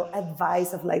technical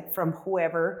advice of from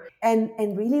whoever. And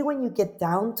really when you get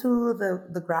down to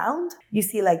the ground, you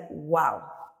see wow,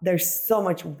 there's so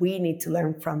much we need to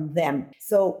learn from them.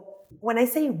 So when I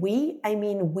say we, I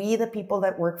mean we, the people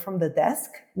that work from the desk,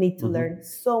 need to learn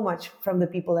so much from the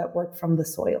people that work from the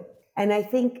soil. And I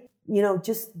think,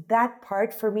 just that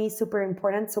part for me is super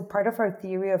important. So part of our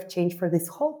theory of change for this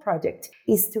whole project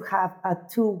is to have a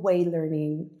two-way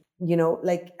learning,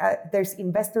 there's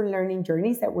investor learning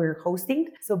journeys that we're hosting.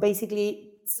 So basically,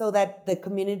 so that the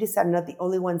communities are not the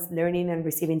only ones learning and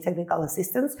receiving technical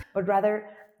assistance, but rather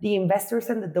the investors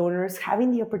and the donors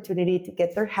having the opportunity to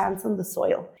get their hands on the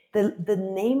soil. The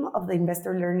name of the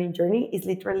investor learning journey is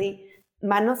literally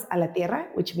Manos a la Tierra,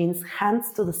 which means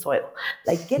hands to the soil.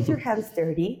 Get your hands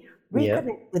dirty,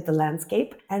 reconnect with the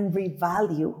landscape, and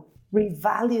revalue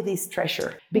this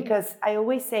treasure. Because I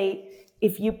always say,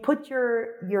 if you put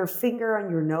your finger on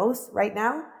your nose right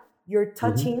now, you're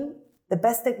touching the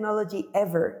best technology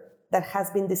ever that has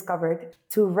been discovered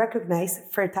to recognize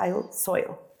fertile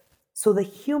soil. So the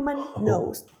human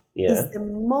nose is the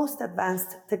most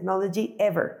advanced technology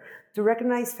ever to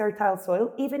recognize fertile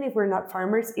soil, even if we're not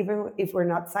farmers, even if we're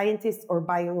not scientists or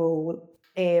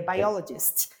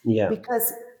biologists.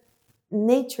 Because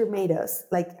nature made us,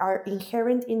 our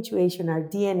inherent intuition, our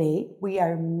DNA, we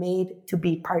are made to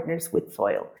be partners with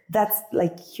soil. That's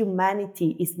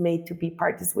humanity is made to be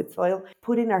partners with soil.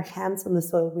 Putting our hands on the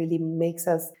soil really makes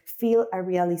us feel a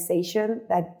realization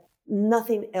that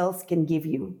nothing else can give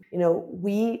you.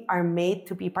 We are made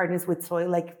to be partners with soil,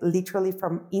 literally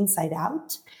from inside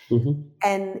out.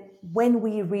 And when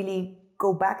we really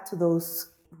go back to those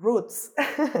roots.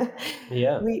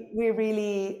 Yeah. We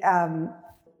really,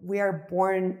 we are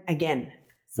born again.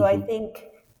 So I think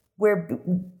we're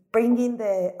bringing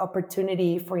the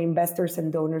opportunity for investors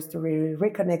and donors to really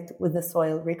reconnect with the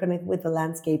soil, reconnect with the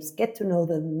landscapes, get to know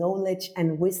the knowledge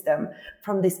and wisdom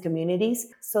from these communities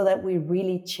so that we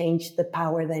really change the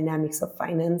power dynamics of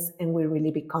finance and we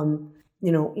really become,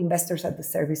 investors at the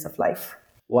service of life.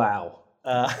 Wow.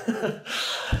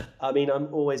 I mean,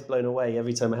 I'm always blown away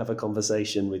every time I have a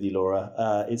conversation with you, Laura.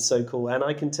 It's so cool. And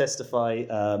I can testify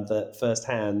that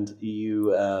firsthand,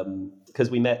 you, because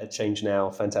we met at Change Now,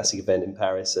 fantastic event in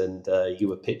Paris, and you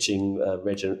were pitching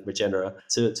Regenera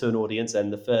to an audience.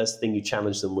 And the first thing you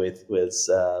challenged them with was,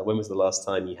 when was the last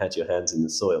time you had your hands in the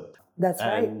soil? That's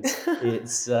and right.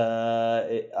 It's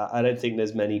I don't think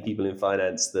there's many people in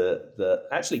finance that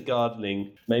actually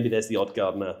gardening, maybe there's the odd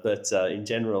gardener, but in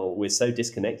general, we're so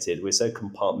disconnected, we're so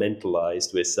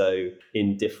compartmentalized, we're so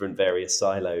in different various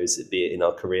silos, be it in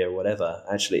our career or whatever.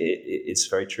 Actually, it's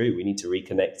very true. We need to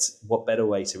reconnect. What better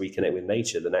way to reconnect with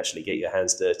nature than actually get your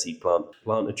hands dirty,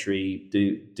 plant a tree,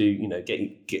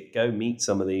 go meet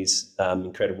some of these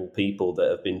incredible people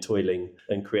that have been toiling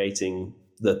and creating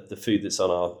the food that's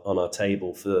on our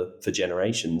table for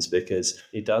generations, because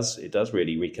it does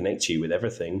really reconnect you with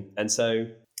everything. And so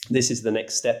this is the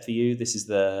next step for you. This is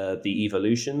the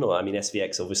evolution. Or I mean,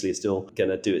 SVX obviously is still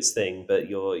going to do its thing, but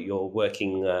you're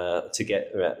working to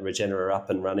get Regenera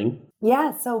up and running.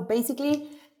 Yeah. So basically,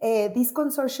 this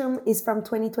consortium is from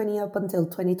 2020 up until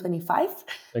 2025.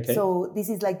 Okay. So this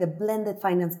is like the blended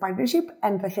finance partnership,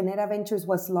 and Regenera Ventures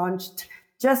was launched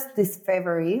just this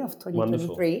February of 2023.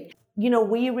 Wonderful.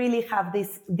 We really have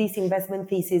this investment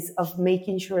thesis of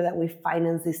making sure that we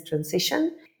finance this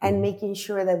transition and making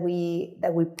sure that we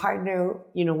partner,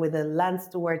 with the land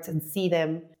stewards and see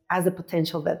them as the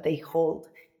potential that they hold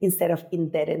instead of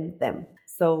indebting them.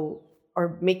 So,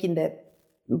 or making that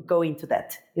go into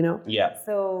debt, Yeah.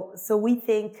 So we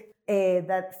think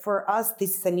that for us,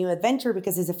 this is a new adventure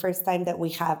because it's the first time that we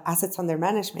have assets under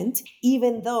management,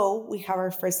 even though we have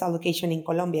our first allocation in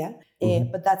Colombia,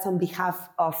 but that's on behalf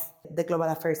of the Global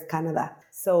Affairs Canada.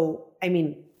 So, I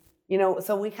mean,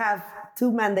 so we have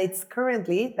 2 mandates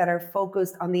currently that are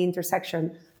focused on the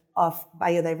intersection of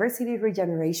biodiversity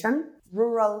regeneration,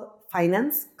 rural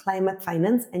finance, climate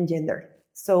finance, and gender.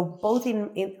 So both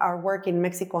in our work in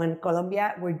Mexico and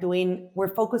Colombia,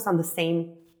 we're focused on the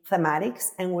same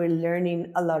thematics, and we're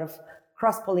learning a lot of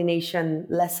cross-pollination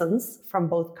lessons from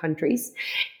both countries.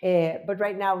 But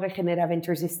right now, Regenera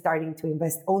Ventures is starting to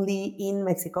invest only in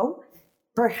Mexico.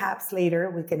 Perhaps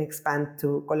later we can expand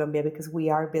to Colombia because we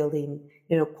are building,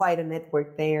 quite a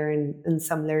network there and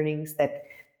some learnings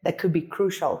that could be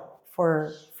crucial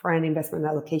for an investment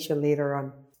allocation later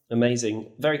on.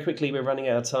 Amazing. Very quickly, we're running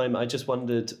out of time. I just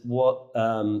wondered what,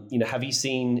 have you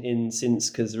seen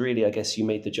because really, I guess you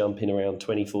made the jump in around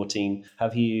 2014.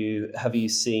 Have you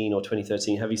seen, or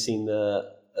 2013, have you seen the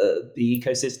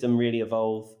ecosystem really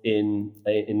evolve in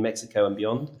Mexico and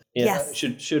beyond? Yes.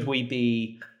 Should we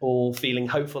be all feeling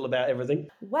hopeful about everything?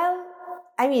 Well,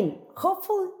 I mean,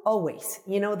 hopeful always.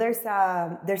 There's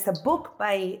a book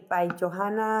by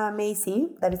Johanna Macy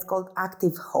that is called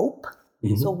Active Hope.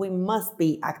 Mm-hmm. So we must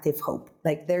be active hope.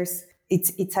 Like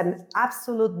it's an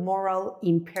absolute moral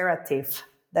imperative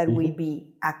that we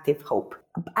be active hope.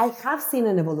 I have seen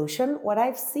an evolution. What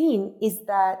I've seen is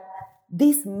that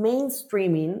this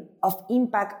mainstreaming of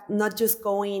impact, not just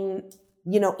going,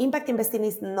 impact investing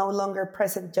is no longer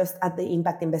present just at the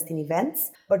impact investing events,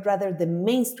 but rather the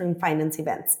mainstream finance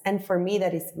events. And for me,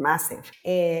 that is massive.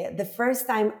 The first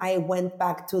time I went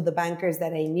back to the bankers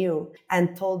that I knew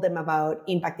and told them about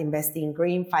impact investing,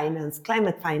 green finance,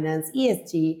 climate finance,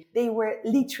 ESG, they were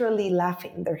literally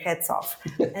laughing their heads off.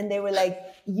 And they were like,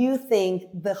 you think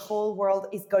the whole world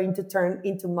is going to turn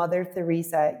into Mother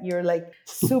Teresa. You're like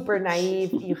super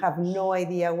naive. You have no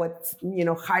idea what,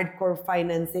 hardcore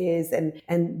finance is.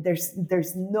 And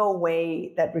there's no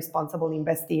way that responsible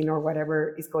investing or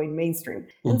whatever is going mainstream.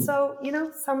 Mm-hmm. And so,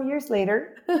 some years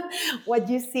later, what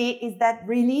you see is that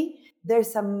really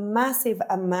there's a massive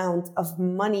amount of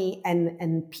money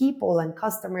and people and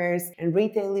customers and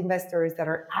retail investors that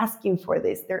are asking for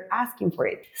this. They're asking for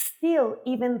it. Still,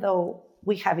 even though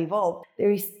we have evolved,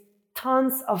 there is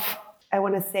tons of, I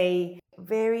want to say,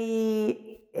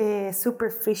 very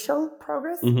superficial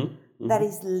progress that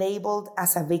is labeled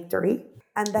as a victory.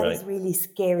 And that is really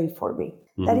scary for me.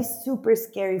 Mm-hmm. That is super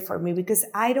scary for me because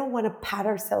I don't want to pat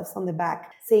ourselves on the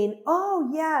back saying, oh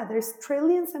yeah, there's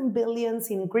trillions and billions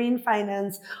in green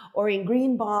finance or in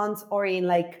green bonds or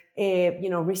in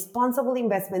responsible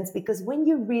investments. Because when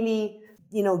you really,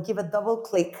 give a double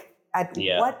click at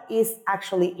what is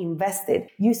actually invested,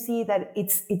 you see that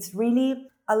it's really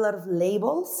a lot of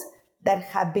labels that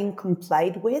have been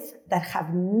complied with that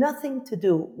have nothing to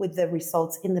do with the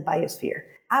results in the biosphere.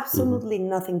 Absolutely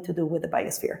nothing to do with the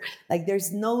biosphere. Like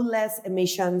there's no less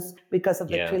emissions because of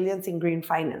the trillions in green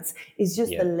finance. It's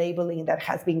just the labeling that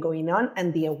has been going on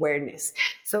and the awareness.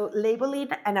 So labeling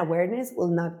and awareness will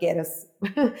not get us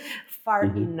far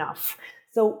enough.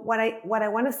 So what I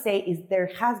want to say is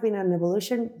there has been an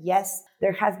evolution. Yes,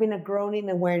 there has been a growing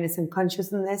awareness and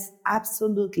consciousness.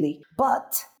 Absolutely.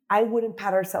 But I wouldn't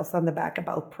pat ourselves on the back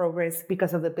about progress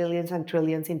because of the billions and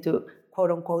trillions into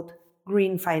quote unquote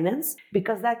green finance,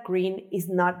 because that green is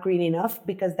not green enough,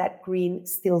 because that green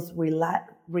still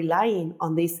relying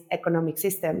on this economic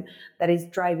system that is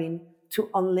driving to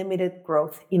unlimited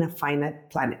growth in a finite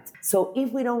planet. So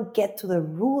if we don't get to the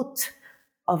root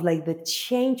of like the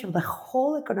change of the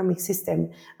whole economic system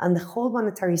and the whole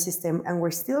monetary system, and we're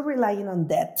still relying on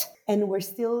debt, and we're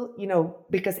still,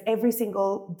 because every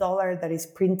single dollar that is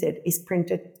printed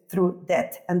through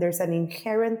debt, and there's an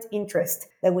inherent interest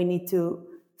that we need to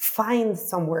find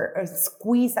somewhere or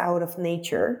squeeze out of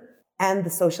nature and the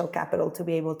social capital to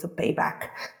be able to pay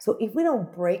back. So if we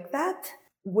don't break that,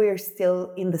 we're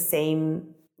still in the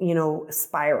same,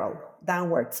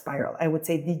 downward spiral, I would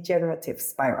say degenerative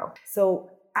spiral.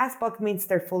 So as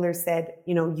Buckminster Fuller said,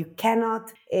 you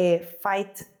cannot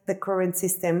fight the current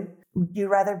system. You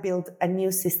rather build a new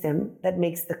system that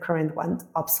makes the current one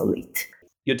obsolete.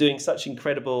 You're doing such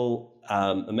incredible,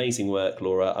 amazing work,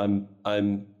 Laura.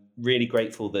 I'm really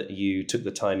grateful that you took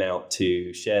the time out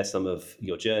to share some of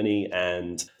your journey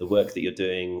and the work that you're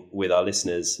doing with our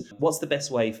listeners. What's the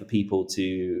best way for people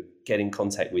to get in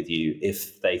contact with you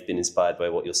if they've been inspired by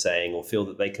what you're saying or feel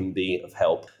that they can be of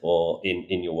help or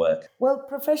in your work? Well,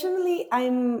 professionally,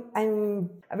 I'm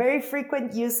a very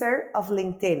frequent user of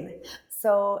LinkedIn.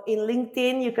 So in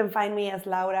LinkedIn, you can find me as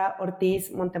Laura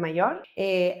Ortiz Montemayor.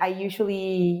 I usually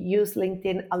use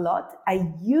LinkedIn a lot. I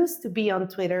used to be on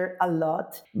Twitter a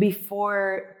lot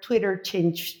before Twitter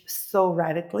changed so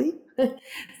radically.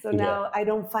 So now I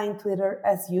don't find Twitter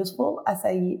as useful as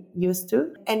I used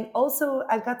to. And also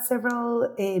I've got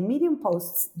several Medium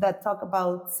posts that talk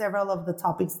about several of the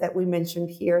topics that we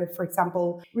mentioned here. For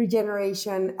example,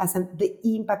 regeneration as the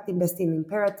impact investing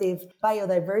imperative,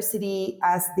 biodiversity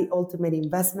as the ultimate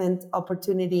investment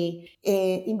opportunity,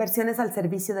 inversiones al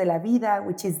servicio de la vida,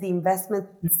 which is the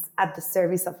investments at the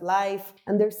service of life.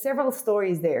 And there's several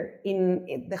stories there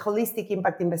in the holistic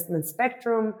impact investment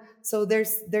spectrum. So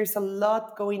there's a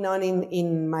lot going on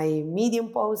in my Medium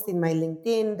post, in my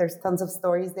LinkedIn. There's tons of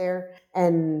stories there,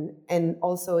 and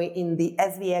also in the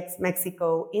SVX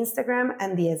Mexico Instagram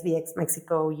and the SVX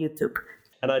Mexico YouTube.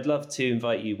 And I'd love to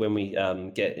invite you when we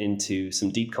get into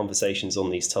some deep conversations on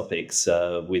these topics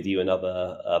with you and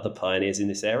other pioneers in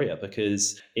this area,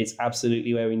 because it's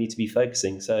absolutely where we need to be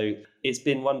focusing. So it's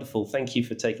been wonderful. Thank you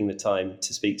for taking the time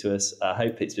to speak to us. I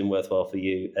hope it's been worthwhile for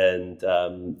you, and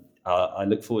I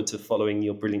look forward to following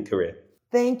your brilliant career.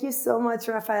 Thank you so much,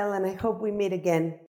 Rafael, and I hope we meet again.